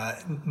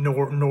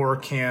 Nor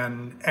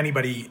can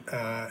anybody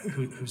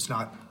who's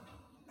not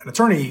an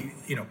attorney,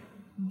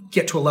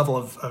 get to a level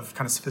of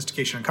kind of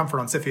sophistication and comfort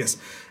on CFIUS.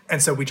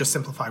 And so we just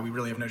simplify. We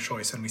really have no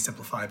choice, and we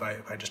simplify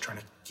by just trying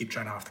to keep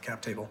China off the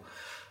cap table.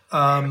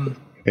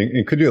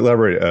 And could you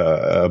elaborate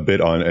a bit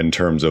on in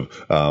terms of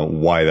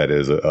why that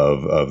is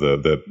of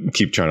the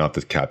keep China off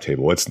the cap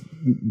table? It's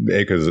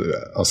because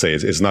I'll say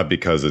it's not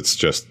because it's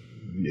just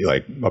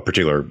like a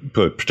particular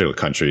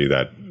country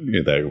that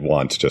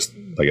want just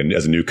like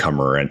as a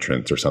newcomer or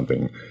entrant or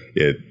something.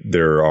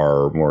 There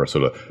are more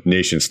sort of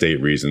nation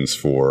state reasons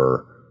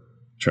for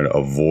trying to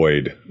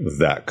avoid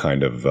that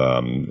kind of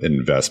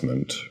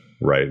investment,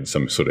 right? And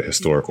some sort of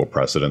historical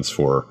precedents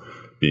for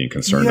being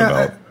concerned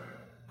about.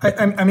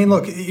 I mean,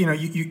 look,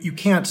 you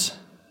can't,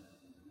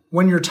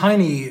 when you're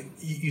tiny,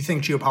 you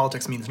think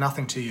geopolitics means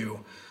nothing to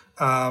you.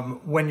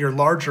 When you're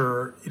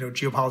larger,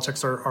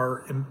 geopolitics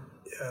are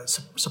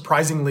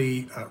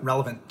surprisingly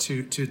relevant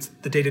to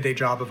the day-to-day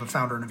job of a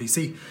founder and a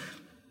VC,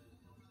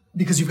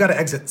 because you've got to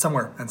exit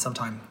somewhere and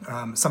sometime.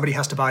 Somebody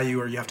has to buy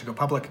you, or you have to go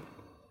public.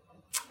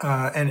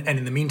 And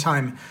in the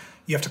meantime,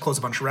 you have to close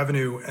a bunch of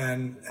revenue,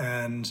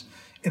 and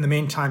in the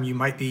meantime, you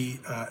might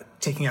be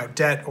taking out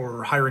debt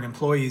or hiring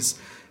employees.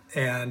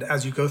 And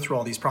as you go through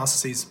all these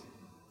processes,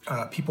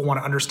 people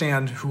want to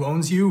understand who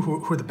owns you, who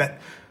are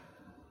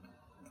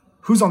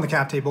who's on the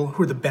cap table,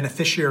 who are the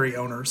beneficiary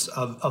owners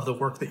of the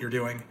work that you're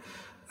doing,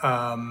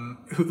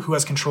 who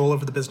has control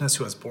over the business,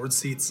 who has board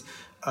seats.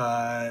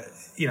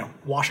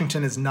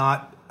 Washington is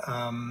not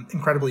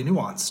incredibly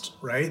nuanced,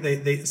 right?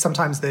 They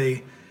sometimes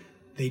they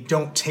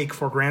don't take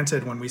for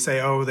granted when we say,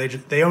 oh,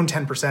 they own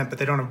 10%, but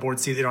they don't have board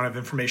seat, they don't have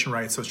information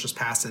rights, so it's just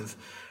passive,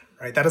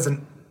 right? That's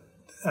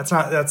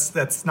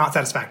not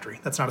satisfactory.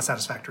 That's not a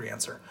satisfactory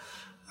answer.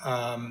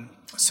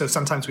 So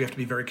sometimes we have to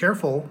be very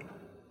careful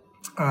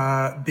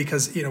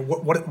because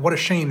what a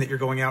shame that you're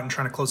going out and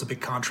trying to close a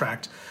big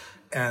contract,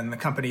 and the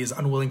company is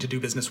unwilling to do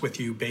business with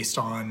you based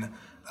on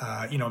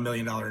 $1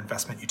 million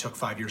investment you took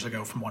 5 years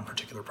ago from one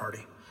particular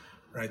party,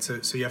 right?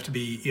 So you have to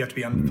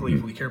be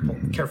unbelievably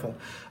careful.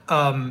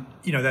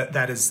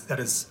 That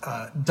is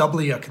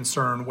doubly a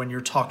concern when you're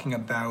talking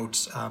about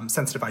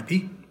sensitive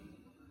IP.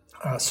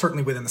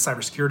 Certainly within the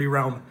cybersecurity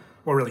realm,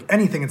 or really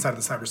anything inside of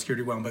the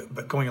cybersecurity realm,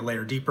 but going a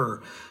layer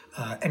deeper,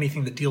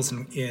 anything that deals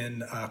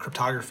in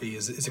cryptography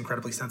is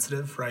incredibly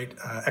sensitive, right?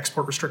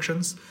 Export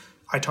restrictions,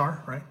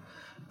 ITAR, right?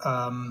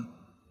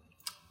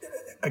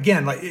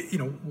 Again,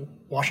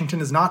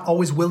 Washington is not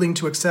always willing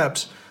to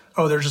accept,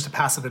 oh, they're just a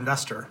passive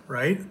investor,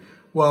 right?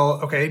 Well,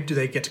 okay, do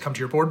they get to come to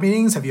your board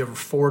meetings? Have you ever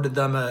forwarded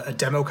them a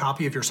demo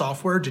copy of your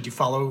software? Did you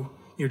follow,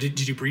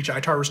 did you breach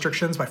ITAR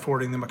restrictions by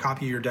forwarding them a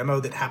copy of your demo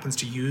that happens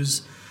to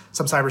use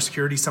some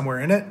cybersecurity somewhere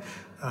in it?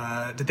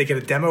 Did they get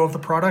a demo of the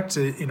product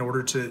in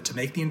order to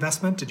make the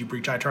investment? Did you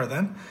breach ITAR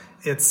then?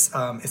 It's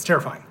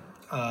terrifying.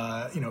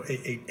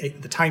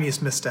 The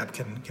tiniest misstep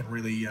can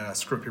really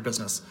screw up your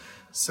business.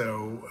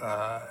 So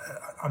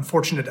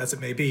unfortunate as it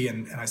may be,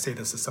 and I say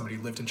this as somebody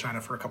who lived in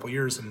China for a couple of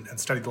years and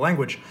studied the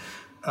language,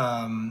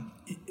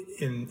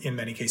 in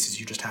many cases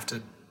you just have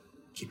to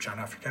keep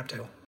China off your cap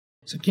table.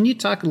 So can you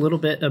talk a little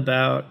bit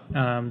about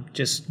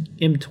just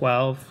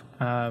M12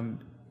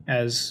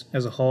 as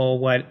a whole,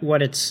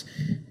 what it's,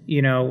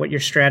 what your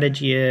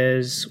strategy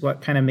is,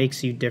 what kind of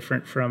makes you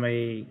different from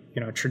a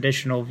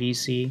traditional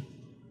VC?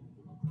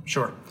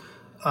 Sure.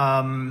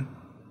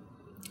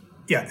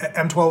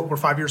 M12, we're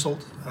 5 years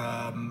old.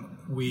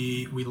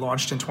 We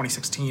launched in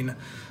 2016.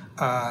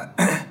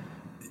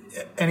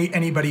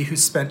 Anybody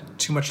who's spent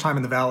too much time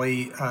in the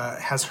Valley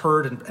has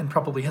heard and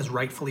probably has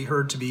rightfully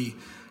heard to be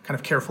kind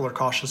of careful or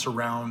cautious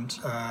around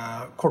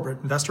corporate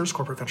investors,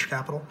 corporate venture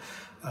capital.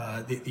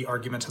 The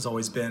argument has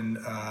always been,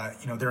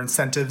 their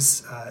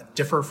incentives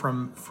differ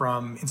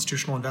from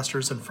institutional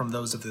investors and from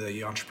those of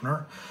the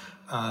entrepreneur.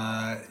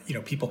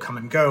 People come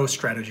and go,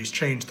 strategies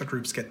change, the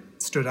groups get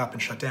stood up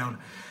and shut down.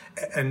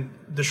 And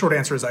the short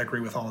answer is I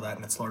agree with all of that,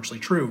 and it's largely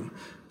true.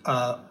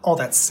 All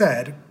that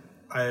said,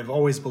 I've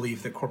always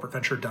believed that corporate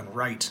venture done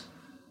right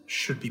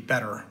should be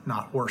better,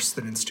 not worse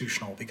than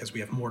institutional, because we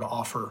have more to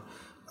offer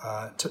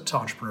to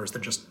entrepreneurs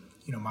than just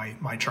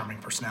my charming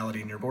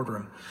personality in your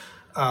boardroom,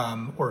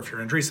 or if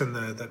you're Andreessen,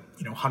 the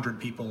 100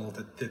 people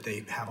that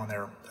they have on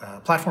their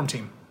platform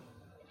team.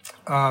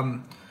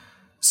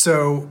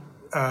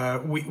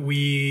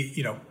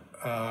 We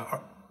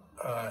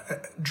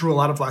drew a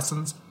lot of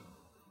lessons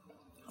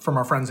from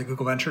our friends at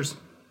Google Ventures,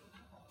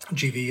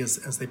 GV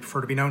as they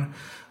prefer to be known.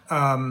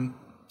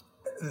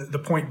 The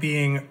point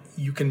being,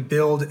 you can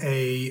build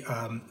a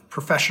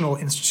professional,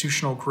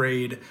 institutional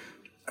grade,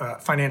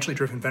 financially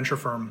driven venture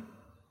firm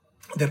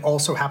that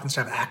also happens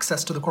to have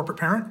access to the corporate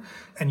parent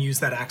and use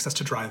that access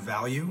to drive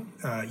value,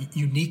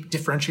 unique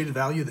differentiated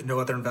value that no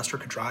other investor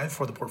could drive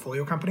for the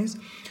portfolio companies.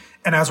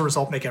 And as a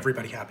result, make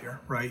everybody happier,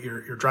 right?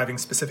 You're driving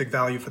specific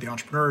value for the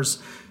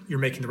entrepreneurs. You're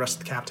making the rest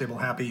of the cap table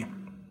happy.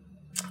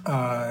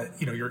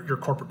 Your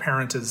corporate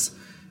parent is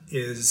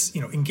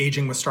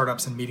engaging with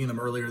startups and meeting them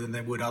earlier than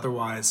they would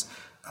otherwise.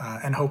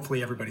 And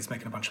hopefully everybody's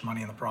making a bunch of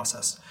money in the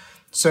process.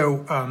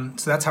 So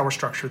that's how we're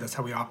structured. That's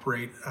how we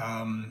operate.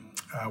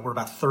 We're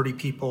about 30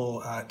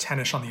 people,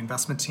 10-ish on the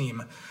investment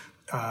team.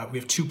 We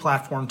have two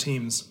platform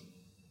teams,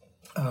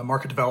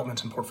 market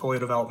development and portfolio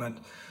development.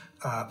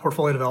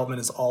 Portfolio development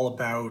is all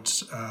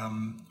about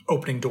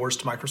opening doors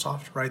to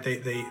Microsoft, right?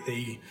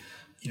 They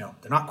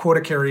they're not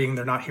quota carrying.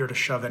 They're not here to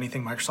shove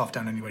anything Microsoft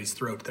down anybody's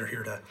throat. They're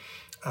here to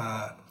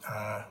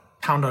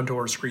pound on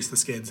doors, grease the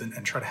skids,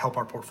 and try to help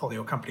our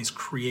portfolio companies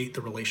create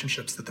the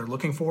relationships that they're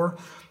looking for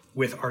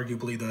with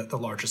arguably the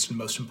largest and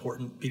most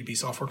important B2B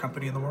software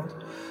company in the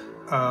world.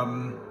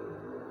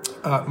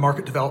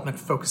 Market development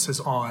focuses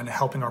on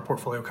helping our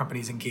portfolio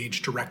companies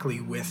engage directly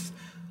with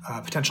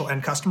potential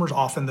end customers.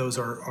 Often those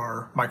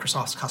are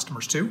Microsoft's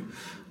customers too,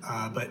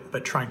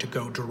 but trying to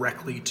go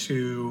directly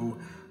to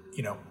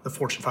the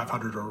Fortune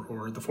 500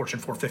 or the Fortune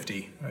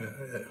 450.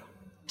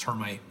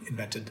 Term I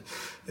invented.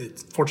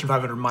 It's Fortune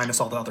 500 minus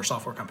all the other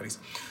software companies.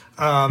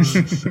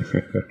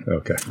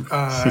 Okay.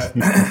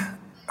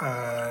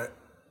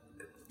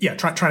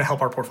 Trying to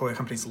help our portfolio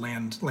companies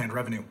land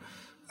revenue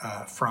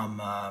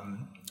from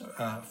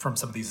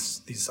some of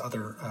these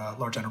other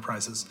large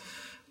enterprises.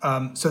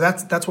 So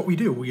that's what we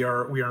do. We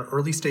are an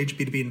early stage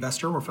B2B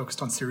investor. We're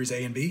focused on Series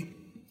A and B.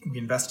 We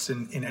invest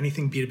in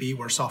anything B2B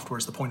where software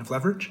is the point of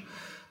leverage.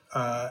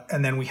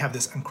 And then we have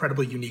this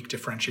incredibly unique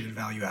differentiated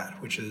value add,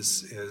 which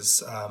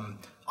is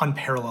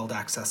unparalleled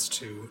access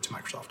to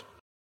Microsoft.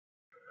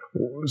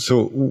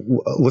 So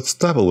let's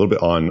dive a little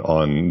bit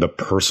on the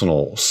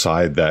personal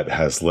side that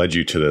has led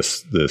you to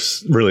this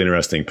really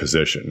interesting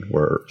position.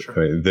 Where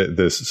Sure. I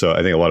mean, so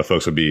I think a lot of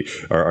folks would be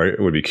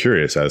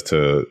curious as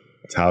to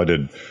how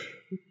did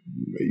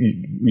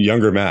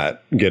younger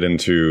Matt get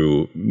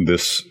into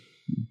this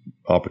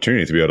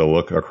opportunity to be able to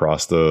look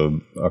across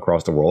the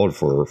world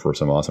for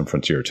some awesome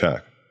frontier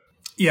tech.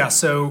 Yeah.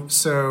 So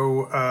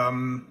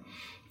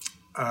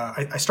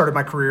I started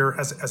my career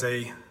as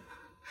a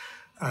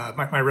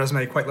my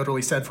resume quite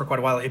literally said for quite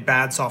a while a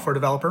bad software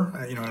developer.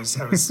 I was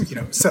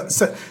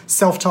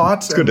self-taught.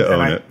 It's good to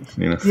own it.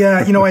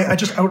 Yeah.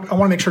 I want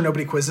to make sure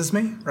nobody quizzes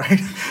me, right?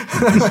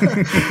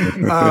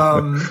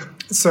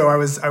 So I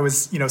was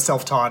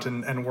self-taught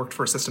and worked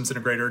for a systems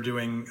integrator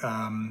doing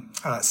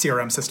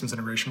CRM systems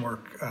integration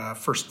work.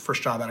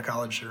 First job out of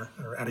college or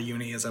out of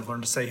uni, as I've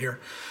learned to say here,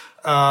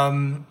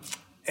 and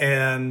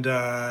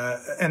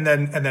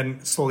then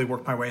slowly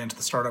worked my way into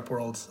the startup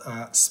world.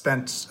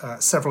 Spent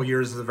several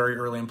years as a very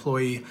early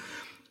employee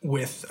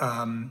with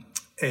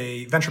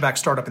a venture-backed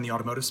startup in the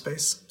automotive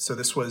space. So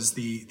this was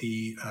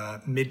the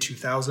mid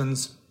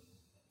 2000s.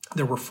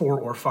 There were 4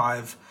 or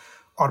 5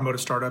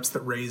 automotive startups that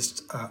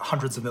raised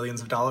hundreds of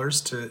millions of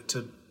dollars to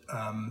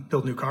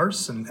build new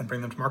cars and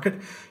bring them to market.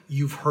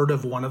 You've heard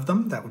of one of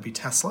them. That would be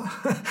Tesla.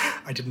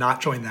 I did not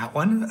join that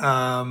one.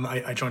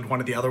 I joined one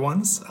of the other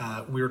ones.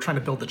 We were trying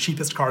to build the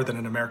cheapest car that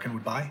an American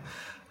would buy.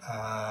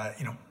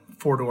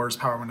 4 doors,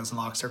 power windows and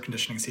locks, air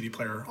conditioning, CD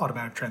player,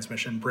 automatic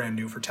transmission, brand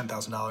new for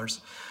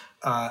 $10,000.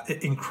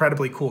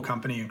 Incredibly cool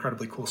company,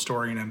 incredibly cool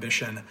story and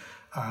ambition.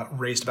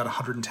 Raised about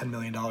 $110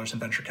 million in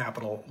venture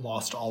capital,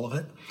 lost all of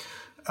it.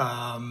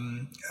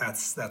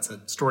 That's a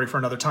story for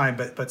another time,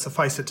 but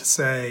suffice it to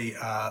say,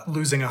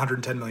 losing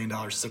 $110 million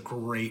is a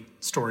great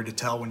story to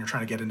tell when you're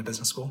trying to get into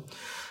business school.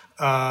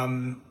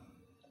 So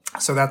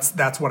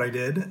that's what I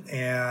did.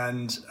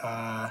 And,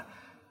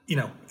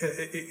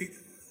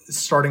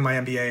 starting my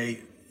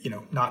MBA,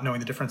 not knowing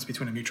the difference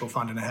between a mutual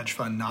fund and a hedge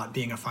fund, not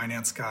being a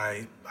finance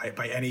guy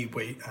by any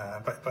way,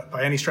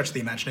 by any stretch of the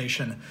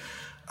imagination.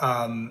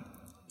 I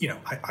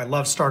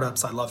love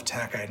startups. I love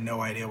tech. I had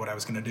no idea what I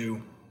was going to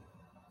do.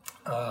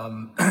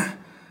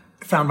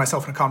 Found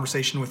myself in a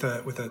conversation with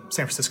a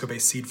San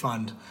Francisco-based seed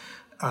fund.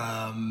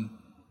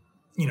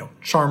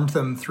 Charmed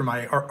them through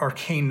my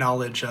arcane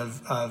knowledge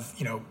of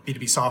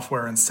B2B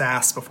software and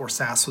SaaS before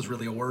SaaS was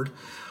really a word.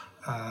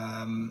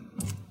 I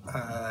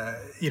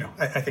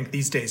think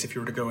these days, if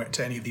you were to go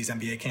to any of these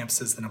MBA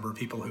campuses, the number of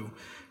people who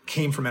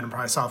came from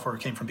enterprise software,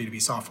 came from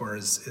B2B software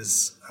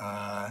is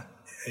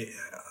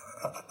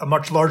a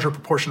much larger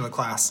proportion of the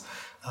class.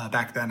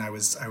 Back then, I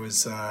was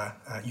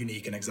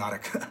unique and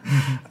exotic.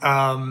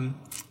 Landed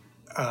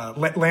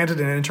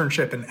in an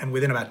internship, and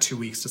within about 2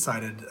 weeks,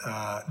 decided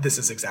this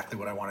is exactly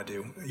what I want to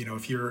do.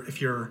 If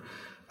you're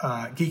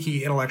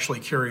geeky, intellectually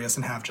curious,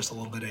 and have just a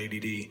little bit of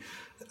ADD,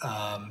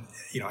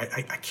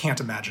 I can't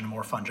imagine a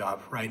more fun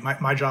job. Right?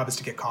 My job is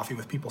to get coffee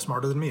with people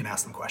smarter than me and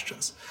ask them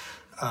questions.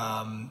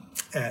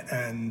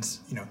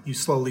 You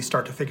slowly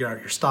start to figure out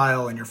your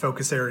style and your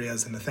focus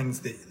areas and the things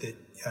that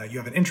you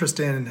have an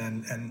interest in,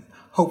 and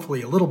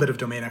hopefully a little bit of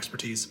domain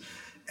expertise.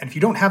 And if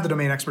you don't have the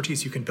domain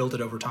expertise, you can build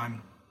it over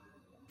time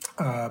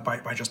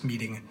by just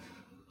meeting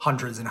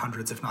hundreds and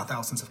hundreds, if not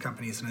thousands, of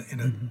companies in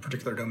a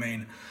particular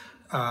domain.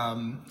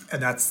 And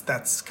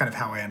that's kind of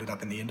how I ended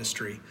up in the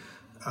industry.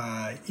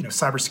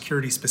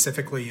 Cybersecurity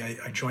specifically,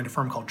 I joined a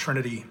firm called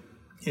Trinity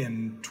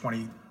in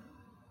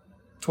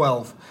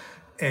 2012.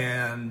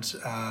 And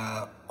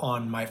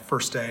on my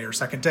first day or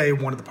second day,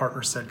 one of the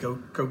partners said,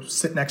 go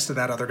sit next to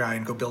that other guy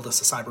and go build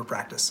us a cyber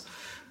practice.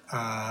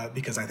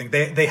 Because I think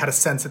they had a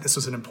sense that this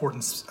was an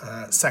important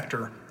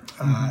sector,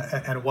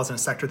 and it wasn't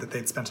a sector that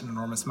they'd spent an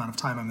enormous amount of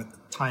time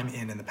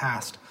in the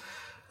past.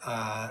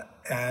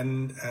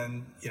 And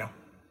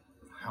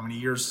how many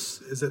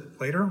years is it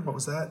later? What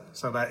was that?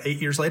 So about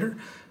 8 years later,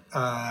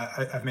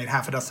 I've made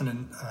half a dozen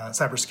in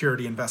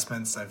cybersecurity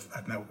investments.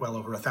 I've met well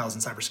over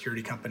 1,000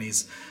 cybersecurity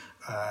companies.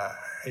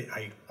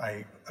 I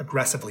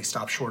aggressively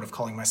stop short of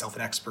calling myself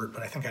an expert,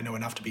 but I think I know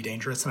enough to be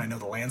dangerous, and I know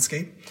the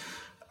landscape.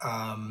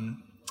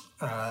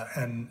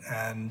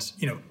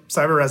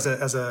 Cyber as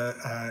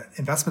a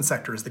investment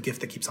sector is the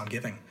gift that keeps on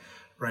giving,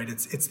 right?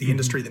 It's the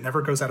industry that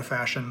never goes out of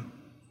fashion.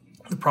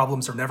 The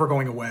problems are never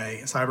going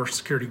away.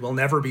 Cybersecurity will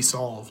never be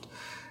solved,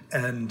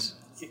 and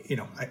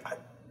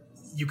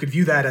you could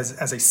view that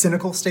as a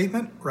cynical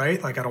statement,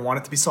 right? Like, I don't want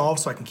it to be solved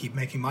so I can keep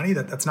making money.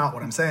 That's not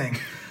what I'm saying.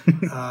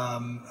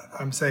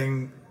 I'm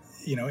saying,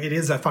 it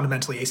is a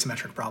fundamentally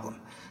asymmetric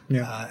problem.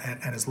 Yeah.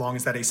 And as long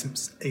as that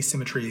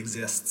asymmetry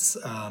exists,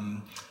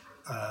 the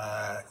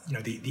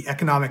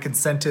economic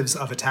incentives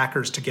of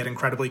attackers to get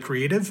incredibly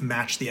creative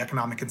match the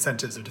economic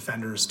incentives of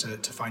defenders to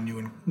find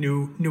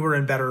newer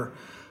and better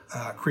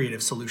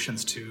creative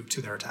solutions to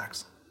their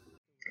attacks.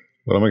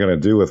 What am I going to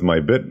do with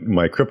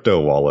my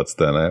crypto wallets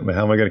then?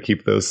 How am I going to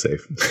keep those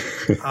safe?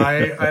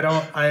 I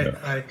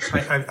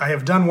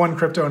have done one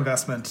crypto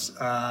investment.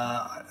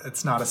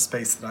 It's not a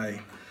space that I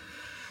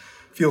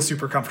feel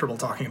super comfortable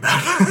talking about.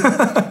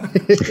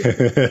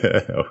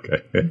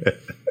 Okay.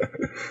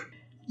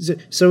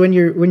 So when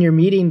you're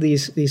meeting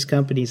these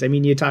companies, I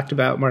mean, you talked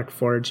about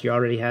Markforged. You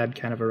already had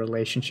kind of a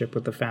relationship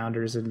with the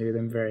founders and knew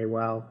them very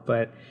well.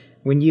 But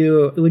when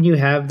you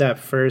have that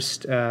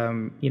first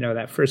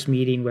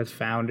meeting with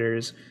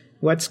founders,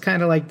 what's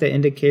kind of like the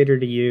indicator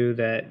to you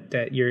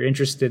that you're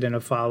interested in a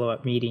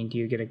follow-up meeting? Do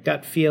you get a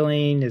gut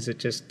feeling? Is it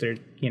just they're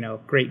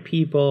great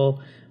people?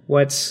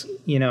 What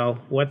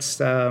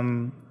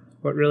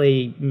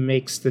really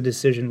makes the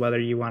decision whether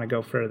you want to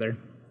go further?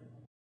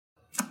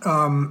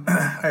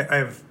 I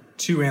have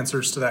two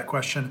answers to that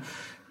question.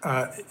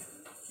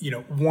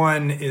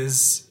 One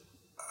is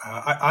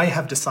I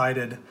have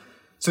decided.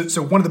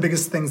 So one of the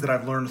biggest things that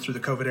I've learned through the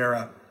COVID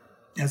era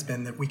has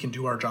been that we can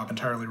do our job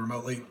entirely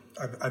remotely.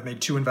 I've made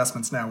 2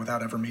 investments now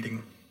without ever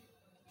meeting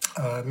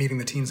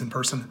the teams in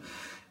person.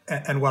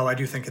 And while I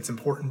do think it's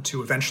important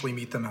to eventually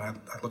meet them, and I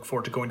look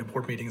forward to going to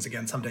board meetings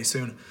again someday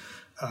soon,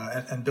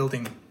 and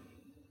building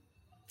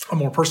a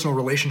more personal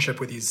relationship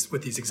with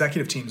these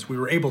executive teams, we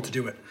were able to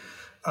do it.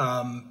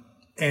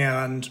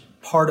 And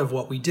part of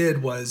what we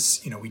did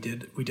was, we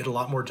did a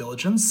lot more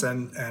diligence,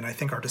 and I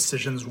think our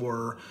decisions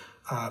were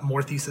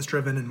more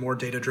thesis-driven and more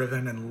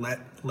data-driven and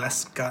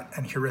less gut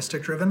and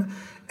heuristic-driven.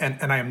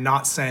 And I am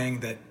not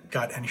saying that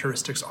gut and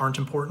heuristics aren't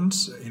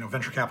important.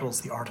 Venture capital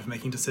is the art of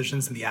making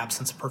decisions in the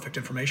absence of perfect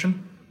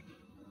information.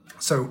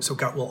 So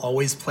gut will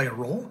always play a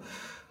role.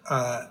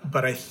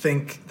 But I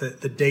think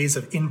that the days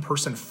of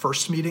in-person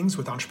first meetings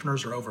with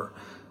entrepreneurs are over.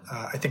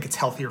 I think it's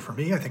healthier for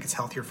me. I think it's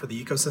healthier for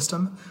the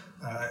ecosystem.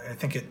 I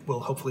think it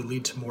will hopefully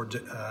lead to more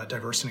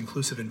diverse and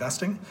inclusive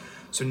investing.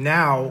 So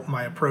now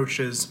my approach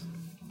is,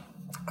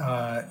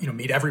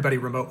 meet everybody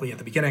remotely at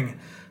the beginning,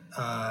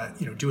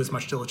 do as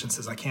much diligence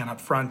as I can up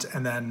front.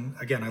 And then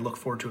again, I look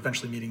forward to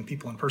eventually meeting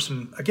people in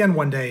person again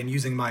one day and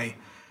using my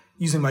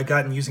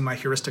gut and using my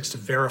heuristics to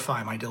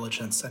verify my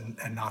diligence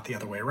and not the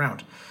other way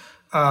around.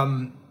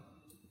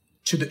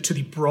 To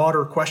the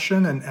broader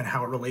question and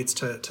how it relates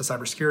to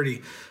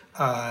cybersecurity,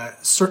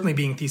 certainly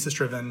being thesis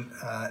driven,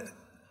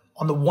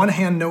 on the one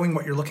hand, knowing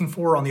what you're looking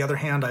for. On the other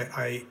hand,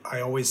 I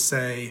always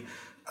say,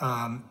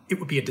 it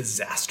would be a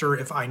disaster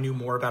if I knew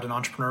more about an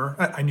entrepreneur.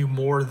 I knew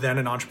more than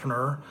an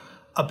entrepreneur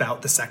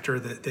about the sector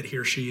that he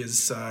or she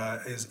is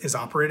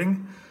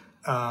operating.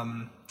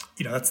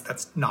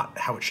 That's not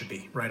how it should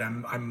be, right?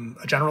 I'm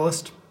a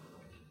generalist,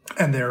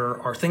 and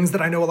there are things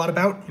that I know a lot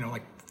about,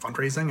 like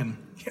fundraising and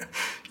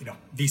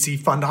VC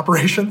fund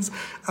operations,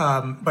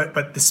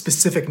 but the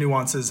specific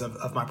nuances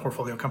of my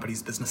portfolio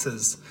companies'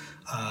 businesses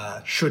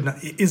should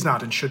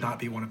not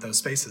be one of those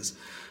spaces.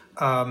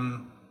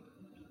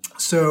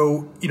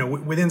 So,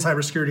 within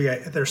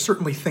cybersecurity, there's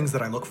certainly things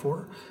that I look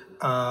for.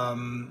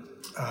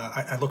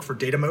 I look for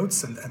data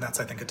moats, and that's,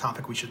 I think, a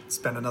topic we should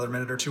spend another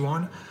minute or two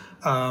on.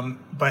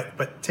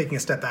 But taking a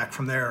step back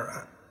from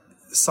there,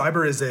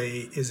 cyber is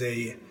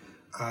a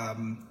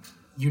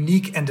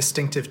unique and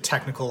distinctive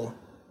technical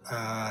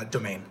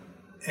domain,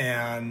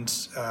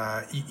 and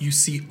you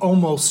see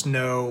almost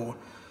no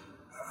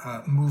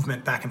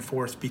movement back and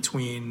forth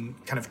between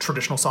kind of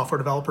traditional software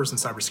developers and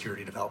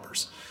cybersecurity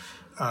developers.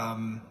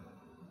 I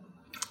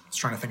was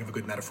trying to think of a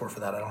good metaphor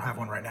for that. I don't have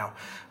one right now.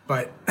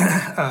 But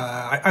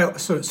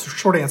so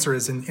short answer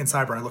is in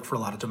cyber, I look for a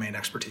lot of domain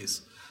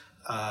expertise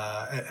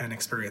and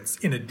experience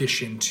in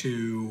addition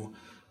to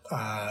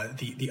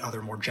the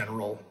other more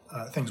general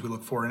things we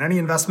look for in any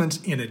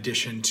investment, in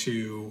addition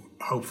to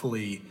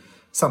hopefully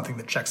something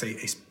that checks a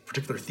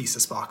particular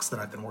thesis box that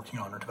I've been working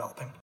on or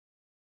developing.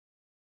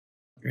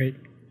 Great.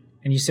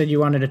 And you said you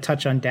wanted to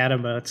touch on data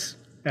moats.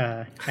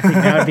 I think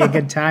that would be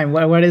a good time.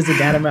 What is a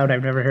data moat?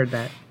 I've never heard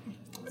that.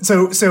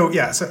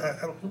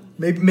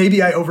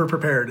 maybe I over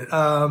prepared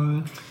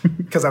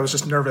because I was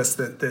just nervous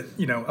that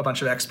a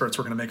bunch of experts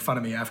were going to make fun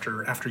of me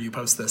after you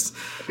post this.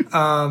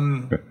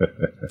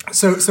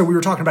 So we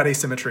were talking about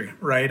asymmetry,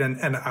 right?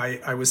 And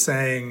I was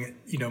saying,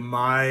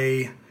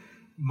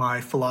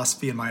 my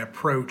philosophy and my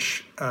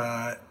approach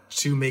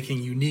to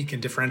making unique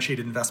and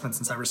differentiated investments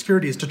in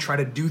cybersecurity is to try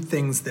to do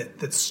things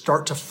that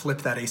start to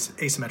flip that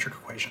asymmetric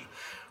equation,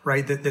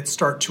 right? That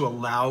start to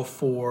allow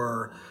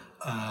for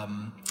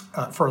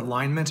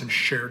alignment and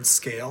shared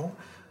scale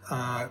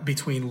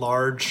between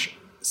large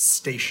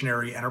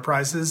stationary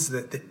enterprises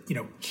that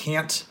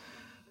can't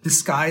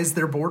disguise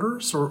their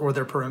borders or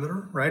their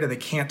perimeter, right? And they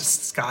can't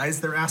disguise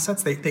their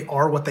assets. They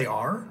are what they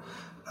are.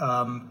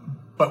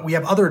 But we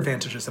have other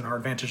advantages, and our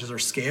advantages are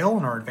scale,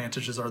 and our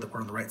advantages are that we're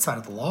on the right side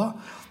of the law,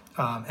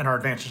 and our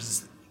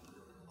advantages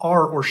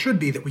are or should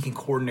be that we can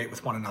coordinate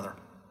with one another.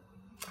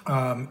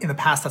 In the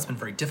past, that's been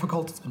very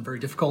difficult. It's been very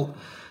difficult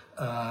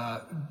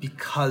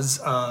because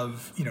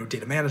of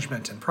data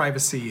management and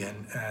privacy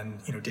and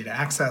data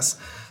access.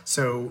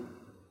 So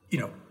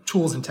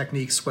tools and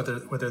techniques,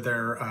 whether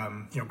they're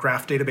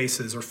graph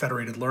databases or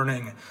federated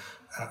learning,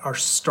 are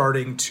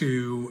starting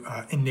to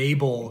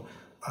enable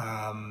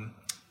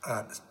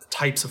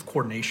types of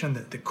coordination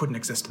that couldn't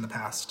exist in the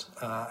past.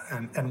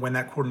 And when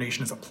that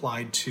coordination is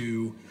applied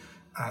to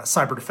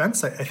cyber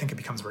defense, I think it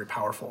becomes very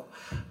powerful.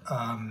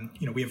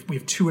 We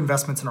have two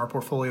investments in our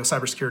portfolio,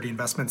 cybersecurity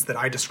investments, that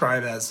I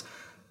describe as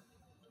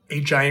a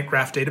giant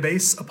graph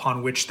database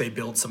upon which they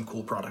build some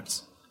cool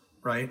products,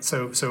 right?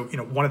 So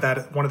one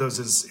of those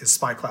is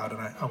SpyCloud,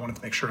 and I wanted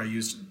to make sure I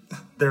used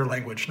their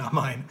language, not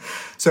mine.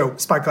 So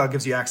SpyCloud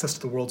gives you access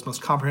to the world's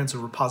most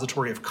comprehensive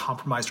repository of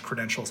compromised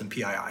credentials in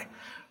PII,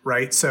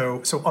 right?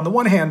 So on the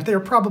one hand, they're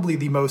probably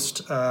the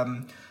most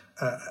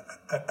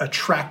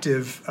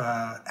attractive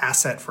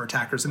asset for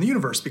attackers in the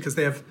universe because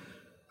they have,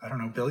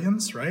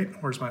 billions, right?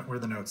 Where are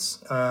the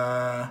notes?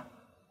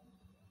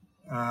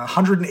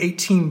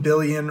 118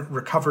 billion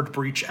recovered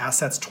breach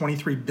assets,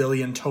 23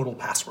 billion total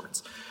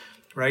passwords,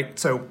 right?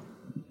 So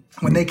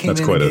when they came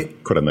quite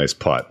a nice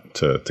pot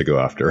to go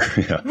after.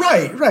 Yeah.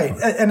 Right.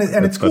 And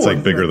it's cool. That's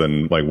like bigger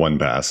than like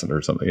OnePass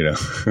or something,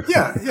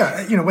 Yeah.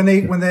 When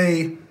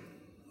they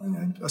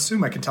I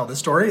assume I can tell this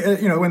story.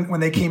 When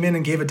they came in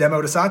and gave a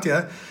demo to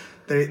Satya,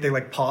 they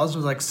like paused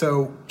and was like,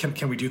 so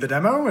can we do the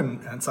demo?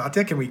 And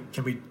Satya, can we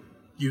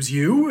use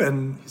you?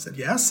 And he said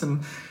yes.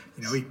 And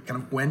he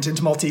kind of went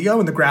into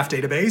Maltego in the graph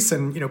database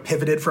and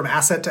pivoted from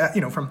asset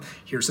to from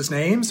here's his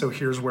name, so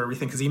here's where we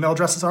think his email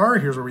addresses are,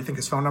 here's where we think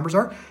his phone numbers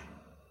are.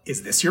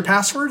 Is this your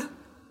password?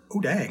 Oh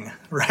dang,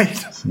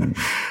 right?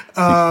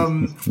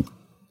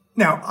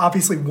 Now,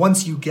 obviously,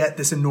 once you get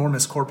this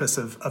enormous corpus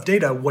of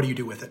data, what do you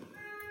do with it?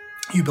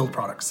 You build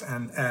products,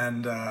 and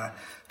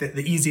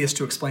the easiest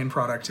to explain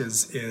product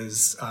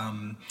is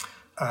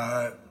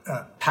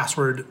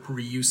password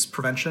reuse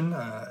prevention.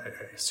 I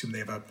assume they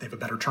have a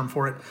better term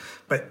for it,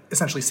 but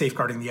essentially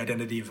safeguarding the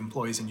identity of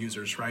employees and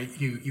users. Right?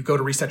 You go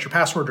to reset your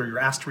password, or you're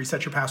asked to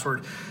reset your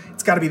password.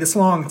 It's got to be this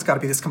long. It's got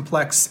to be this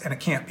complex, and it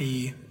can't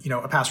be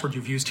a password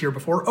you've used here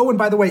before. Oh, and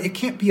by the way, it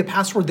can't be a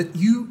password that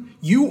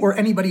you or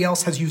anybody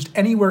else has used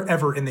anywhere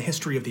ever in the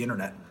history of the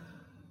internet.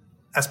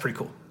 That's pretty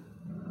cool,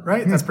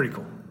 right? Mm-hmm. That's pretty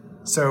cool.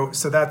 So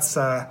that's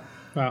wow.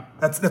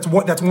 That's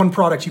one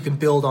product you can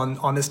build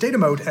on this data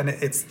moat, and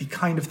it's the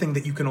kind of thing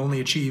that you can only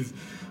achieve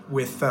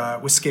with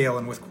scale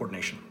and with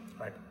coordination,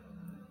 right?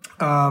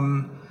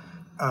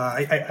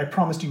 I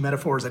promised you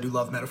metaphors. I do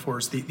love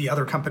metaphors. The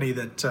other company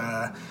that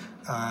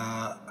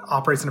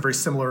operates in a very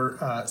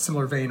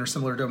similar vein or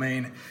similar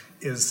domain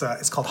is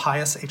called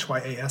Hyas,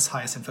 HYAS,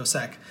 Hyas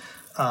InfoSec.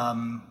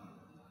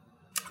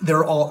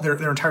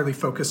 They're entirely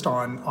focused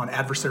on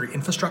adversary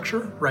infrastructure,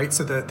 right?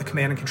 So the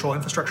command and control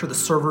infrastructure, the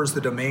servers, the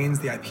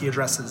domains, the IP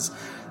addresses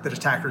that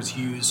attackers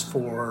use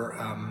for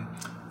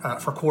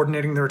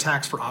coordinating their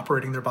attacks, for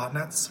operating their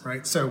botnets,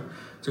 right? So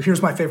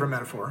here's my favorite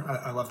metaphor.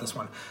 I love this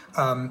one.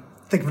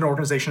 Think of an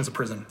organization as a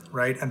prison,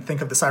 right? And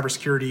think of the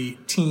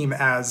cybersecurity team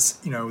as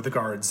the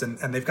guards,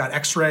 and they've got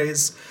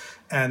X-rays,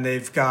 and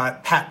they've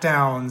got pat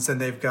downs,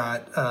 and they've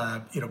got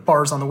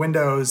bars on the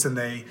windows, and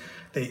they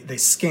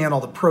scan all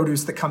the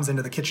produce that comes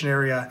into the kitchen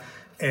area,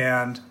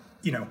 and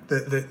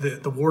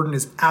the warden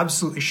is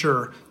absolutely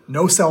sure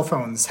no cell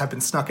phones have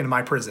been snuck into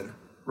my prison,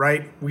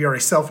 right? We are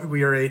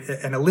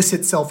an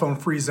illicit cell phone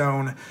free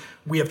zone.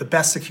 We have the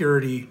best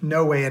security.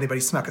 No way anybody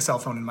snuck a cell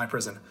phone in my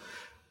prison.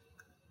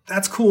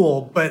 That's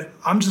cool, but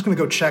I'm just going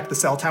to go check the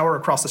cell tower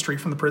across the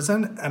street from the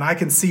prison, and I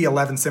can see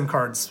 11 SIM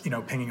cards,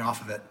 pinging off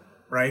of it,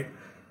 right?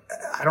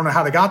 I don't know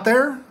how they got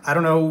there. I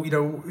don't know,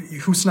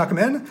 who snuck them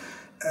in.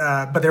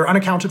 But they're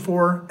unaccounted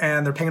for,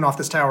 and they're pinging off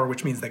this tower,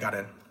 which means they got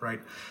in,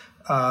 right?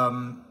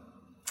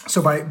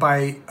 So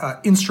by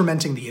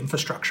instrumenting the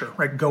infrastructure,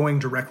 right, going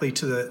directly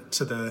to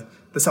the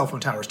cell phone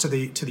towers, to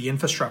the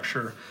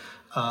infrastructure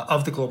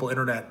of the global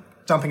internet,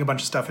 dumping a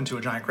bunch of stuff into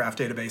a giant graph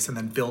database, and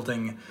then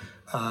building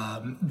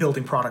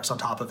products on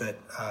top of it,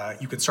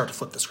 you can start to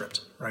flip the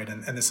script, right?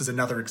 And this is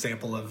another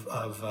example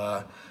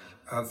of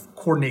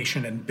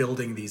coordination and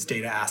building these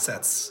data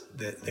assets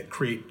that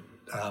create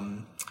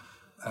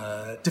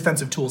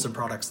defensive tools and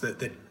products that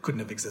couldn't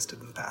have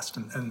existed in the past.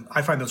 And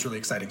I find those really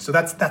exciting. So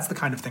that's the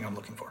kind of thing I'm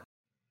looking for.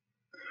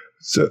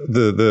 So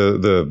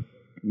the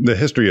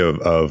history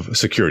of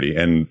security,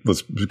 and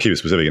let's keep it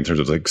specific in terms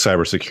of like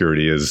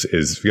cybersecurity,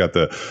 is you got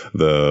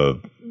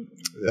the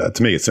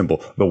to make it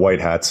simple, the white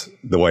hats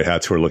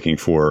who are looking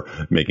for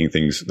making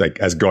things like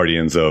as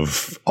guardians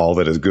of all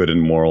that is good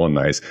and moral and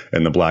nice,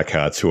 and the black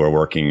hats who are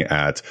working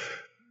at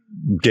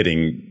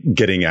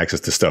getting access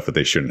to stuff that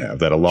they shouldn't have.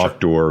 That a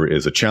locked door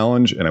is a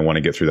challenge, and I want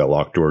to get through that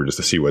locked door just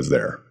to see what's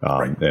there,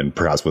 and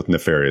perhaps with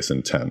nefarious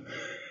intent.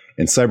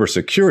 And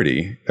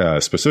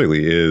cybersecurity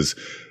specifically is,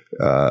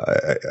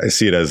 I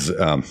see it as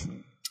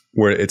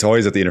where it's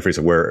always at the interface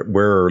of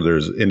where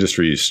there's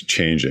industries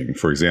changing.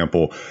 For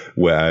example,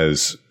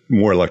 as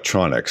more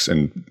electronics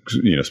and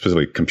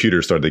specifically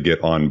computers started to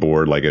get on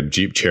board, like a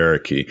Jeep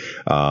Cherokee,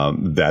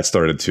 that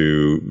started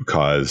to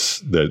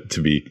cause cars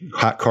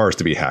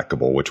to be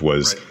hackable, which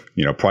was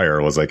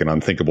prior was like an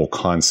unthinkable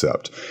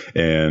concept.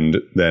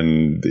 And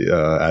then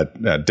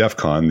at DEF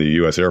CON, the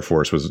U.S. Air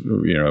Force was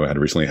had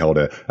recently held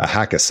a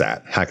hacking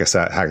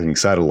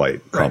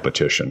satellite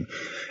competition,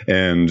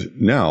 and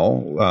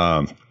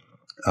now.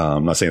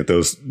 I'm not saying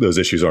that those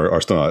issues are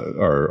still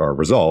are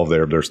resolved.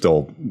 They're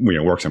still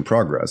works in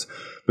progress.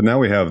 But now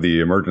we have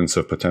the emergence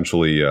of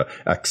potentially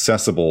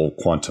accessible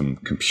quantum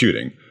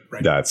computing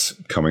that's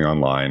coming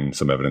online.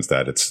 Some evidence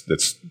that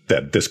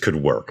that this could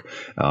work,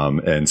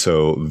 and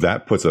so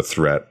that puts a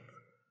threat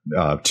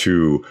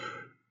to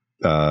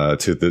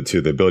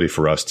the ability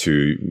for us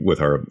to, with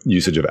our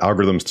usage of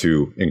algorithms,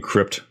 to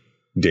encrypt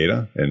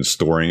data and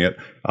storing it.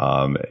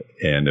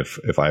 And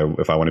if I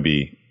want to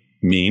be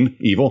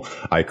evil,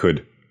 I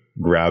could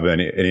grab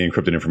any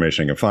encrypted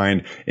information I can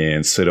find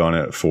and sit on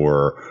it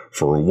for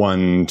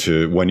 1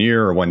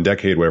 year or 1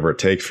 decade, whatever it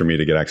takes for me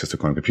to get access to a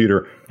quantum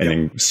computer and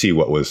then see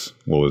what was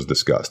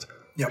discussed.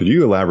 Yep. Could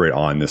you elaborate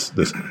on this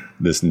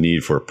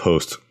need for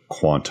post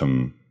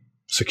quantum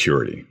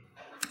security?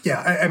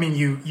 Yeah, I mean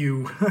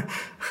you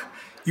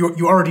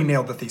already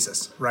nailed the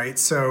thesis, right?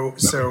 So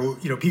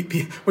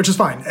which is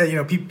fine.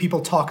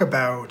 People talk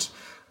about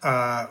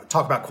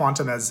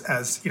quantum as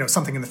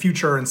something in the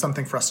future and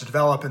something for us to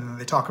develop, and then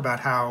they talk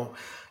about how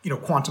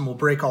quantum will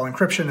break all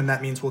encryption, and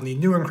that means we'll need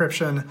new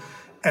encryption.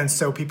 And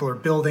so people are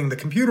building the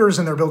computers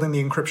and they're building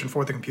the encryption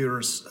for the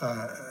computers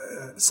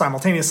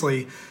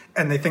simultaneously,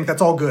 and they think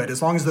that's all good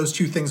as long as those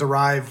two things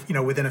arrive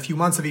within a few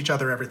months of each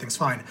other, everything's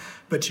fine.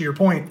 But to your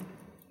point,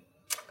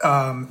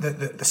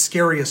 the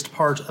scariest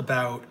part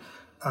about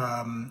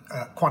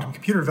quantum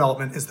computer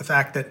development is the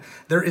fact that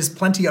there is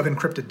plenty of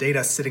encrypted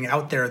data sitting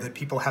out there that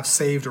people have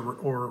saved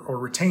or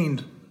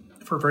retained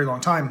for a very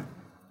long time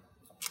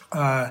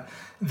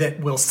that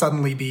will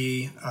suddenly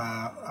be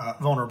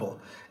vulnerable.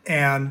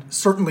 And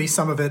certainly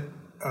some of it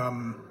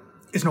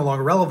is no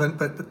longer relevant,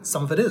 but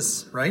some of it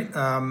is, right?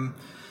 I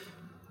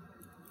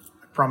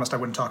promised I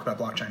wouldn't talk about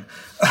blockchain.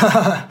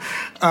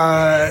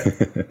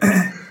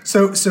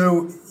 So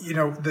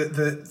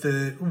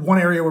the one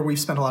area where we've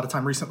spent a lot of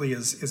time recently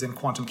is in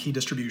quantum key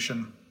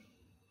distribution.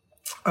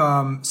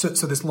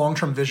 So this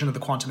long-term vision of the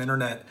quantum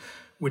internet,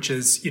 which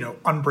is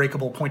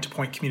unbreakable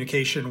point-to-point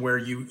communication, where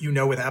you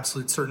know with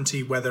absolute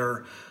certainty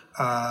whether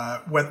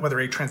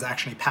a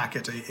transaction, a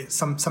packet,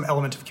 some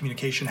element of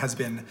communication has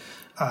been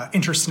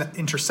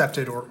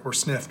intercepted or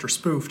sniffed or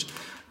spoofed,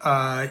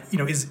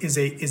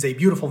 is a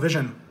beautiful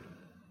vision.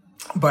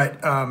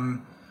 But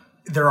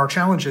there are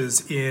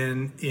challenges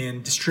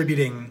in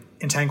distributing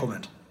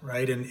entanglement,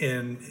 right?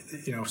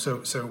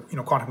 So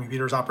quantum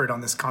computers operate on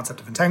this concept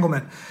of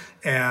entanglement,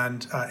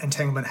 and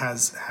entanglement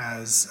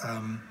has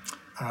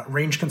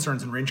range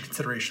concerns and range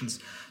considerations.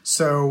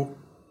 So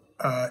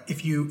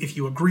if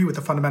you agree with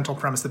the fundamental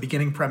premise, the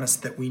beginning premise,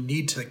 that we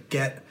need to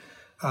get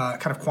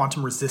kind of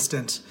quantum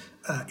resistant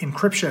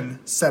encryption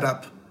set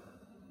up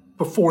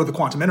before the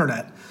quantum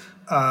internet,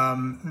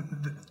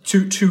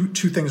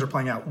 two things are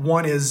playing out.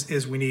 One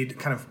is we need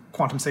kind of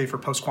quantum safe or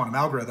post-quantum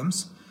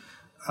algorithms.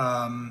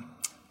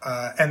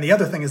 And the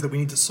other thing is that we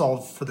need to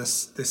solve for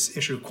this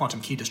issue of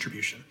quantum key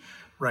distribution,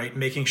 right?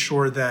 Making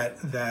sure that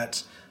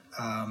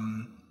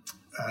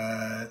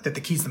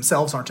the keys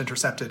themselves aren't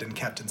intercepted and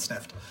kept and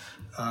sniffed.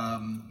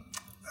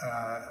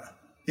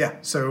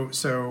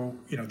 So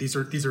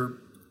these are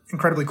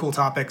incredibly cool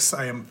topics.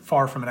 I am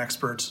far from an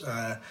expert.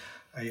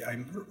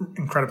 I'm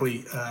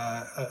incredibly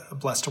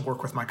blessed to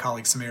work with my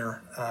colleague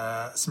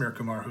Samir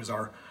Kumar, who's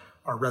our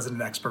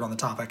resident expert on the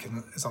topic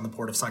and is on the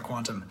board of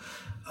PsiQuantum.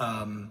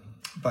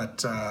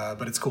 But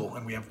it's cool,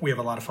 and we have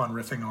a lot of fun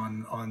riffing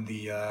on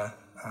the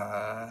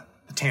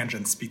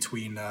tangents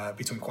between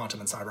quantum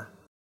and cyber.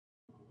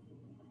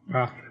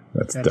 Wow,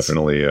 that's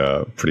definitely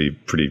a pretty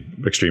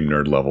extreme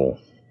nerd level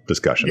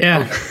discussion.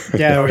 Yeah,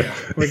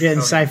 we're getting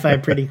sci-fi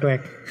pretty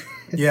quick.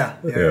 Yeah,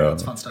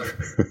 it's fun stuff.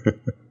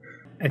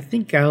 I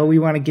think we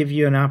want to give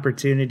you an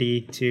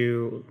opportunity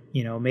to,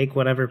 make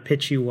whatever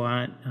pitch you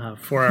want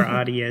for our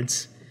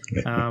audience.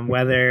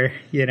 whether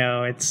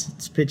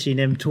it's pitching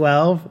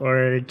M12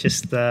 or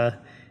just the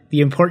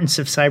importance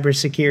of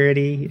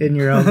cybersecurity in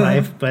your own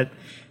life. But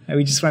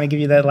we just want to give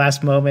you that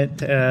last moment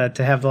to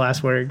have the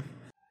last word.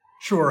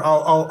 Sure,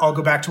 I'll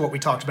go back to what we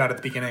talked about at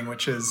the beginning,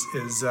 which is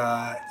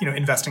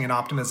investing in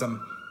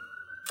optimism.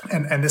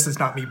 And this is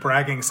not me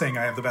bragging, saying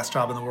I have the best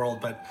job in the world,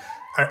 but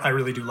I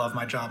really do love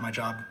my job. My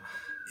job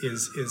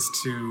is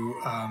to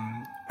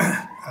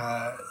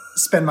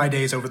spend my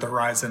days over the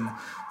horizon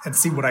and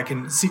see what I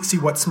can see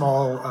what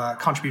small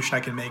contribution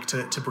I can make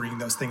to bringing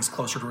those things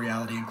closer to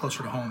reality and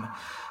closer to home.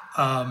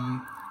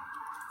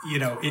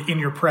 In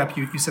your prep,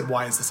 you said,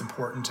 why is this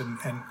important,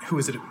 and who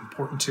is it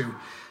important to?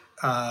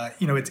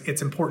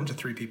 It's important to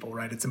three people,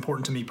 right? It's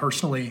important to me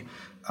personally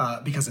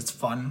because it's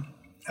fun,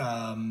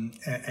 and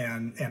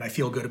I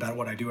feel good about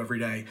what I do every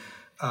day.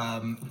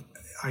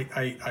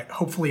 I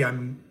hopefully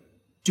I'm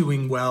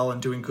doing well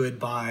and doing good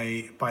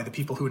by the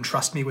people who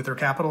entrust me with their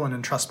capital and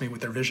entrust me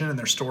with their vision and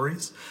their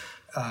stories,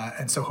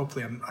 and so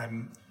hopefully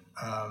I'm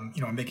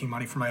making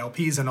money for my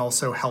LPs and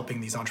also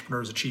helping these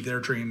entrepreneurs achieve their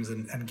dreams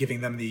and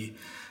giving them the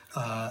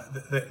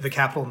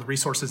capital and the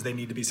resources they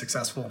need to be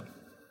successful.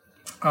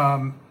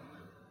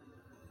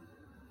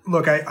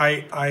 Look,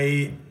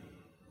 I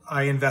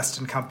invest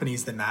in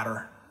companies that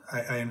matter.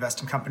 I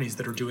invest in companies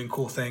that are doing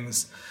cool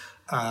things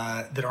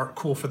that aren't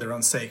cool for their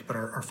own sake, but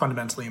are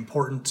fundamentally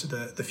important to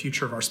the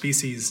future of our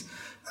species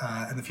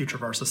and the future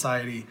of our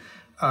society.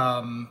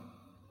 I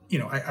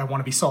want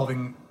to be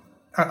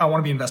I want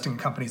to be investing in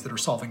companies that are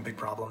solving big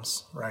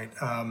problems, right?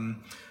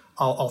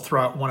 I'll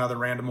throw out one other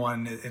random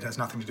one. It has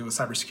nothing to do with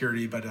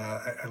cybersecurity, but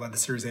I led the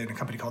Series A in a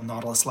company called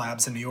Nautilus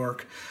Labs in New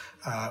York,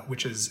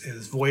 which is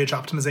voyage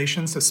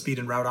optimization, so speed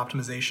and route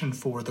optimization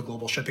for the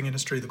global shipping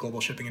industry. The global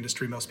shipping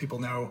industry, most people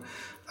know,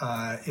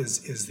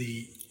 is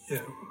the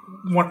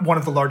one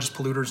of the largest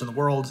polluters in the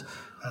world.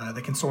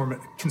 They consume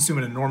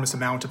an enormous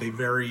amount of a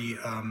very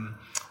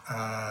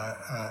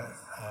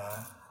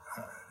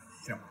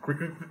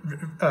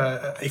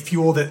a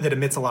fuel that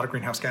emits a lot of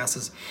greenhouse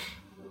gases.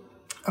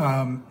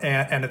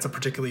 And it's a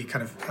particularly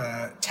kind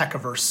of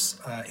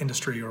tech-averse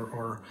industry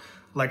or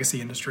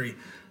legacy industry.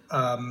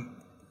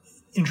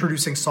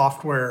 Introducing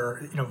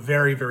software,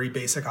 very, very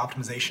basic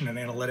optimization and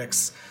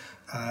analytics,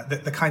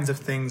 the kinds of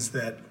things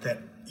that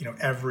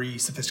every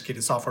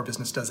sophisticated software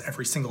business does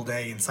every single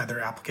day inside their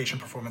application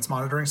performance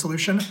monitoring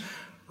solution,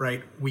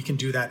 right? We can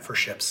do that for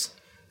ships,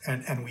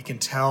 and we can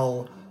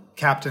tell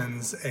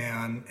captains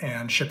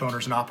and ship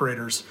owners and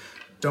operators,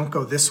 don't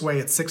go this way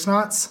at 6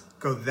 knots,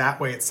 go that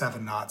way at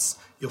 7 knots.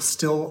 You'll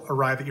still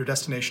arrive at your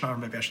destination, or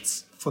maybe I should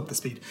flip the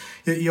speed.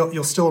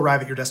 You'll still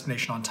arrive at your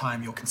destination on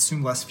time. You'll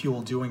consume less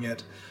fuel doing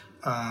it.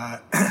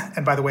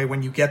 And by the way,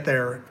 when you get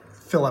there,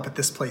 fill up at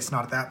this place,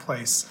 not at that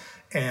place.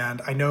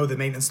 And I know the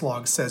maintenance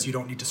log says you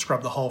don't need to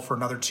scrub the hull for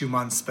another 2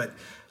 months, but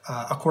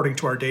according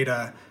to our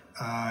data,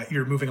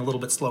 you're moving a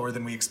little bit slower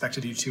than we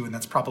expected you to, and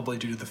that's probably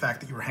due to the fact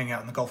that you were hanging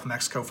out in the Gulf of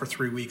Mexico for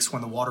 3 weeks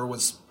when the water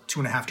was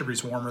 2.5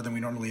 degrees warmer than we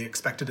normally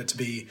expected it to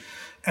be.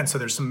 And so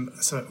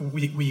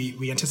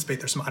we anticipate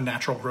there's some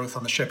unnatural growth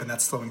on the ship, and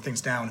that's slowing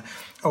things down.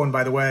 Oh, and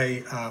by the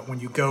way,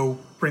 when you go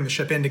bring the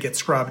ship in to get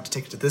scrubbed, to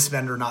take it to this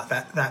vendor, not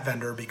that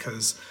vendor,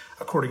 because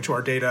according to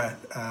our data,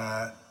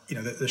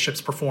 the ships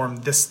perform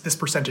this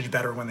percentage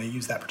better when they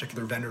use that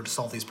particular vendor to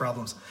solve these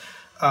problems.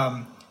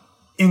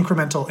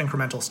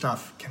 Incremental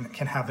stuff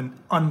can have an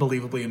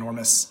unbelievably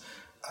enormous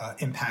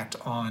impact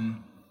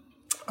on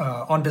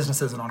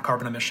businesses and on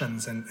carbon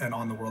emissions and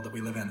on the world that we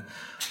live in.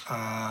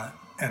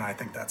 And I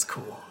think that's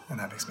cool, and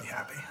that makes me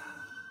happy.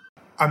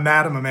 I'm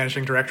Matt. I'm a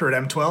managing director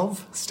at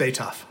M12. Stay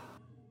tough.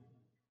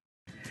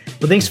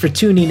 Well, thanks for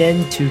tuning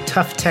in to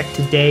Tough Tech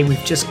Today.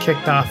 We've just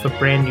kicked off a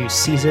brand new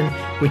season,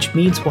 which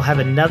means we'll have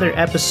another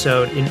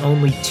episode in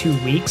only 2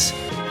 weeks.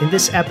 In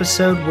this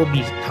episode, we'll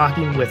be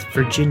talking with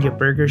Virginia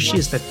Berger. She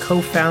is the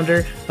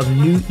co-founder of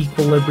New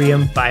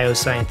Equilibrium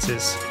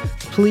Biosciences.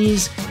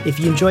 Please, if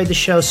you enjoyed the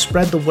show,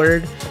 spread the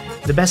word.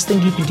 The best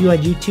thing you can do on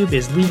YouTube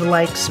is leave a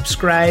like,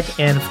 subscribe,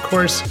 and of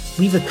course,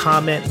 leave a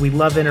comment. We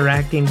love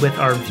interacting with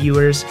our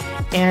viewers.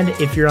 And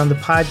if you're on the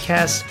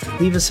podcast,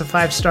 leave us a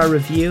 5-star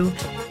review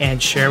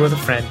and share with a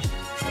friend.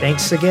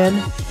 Thanks again,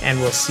 and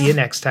we'll see you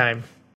next time.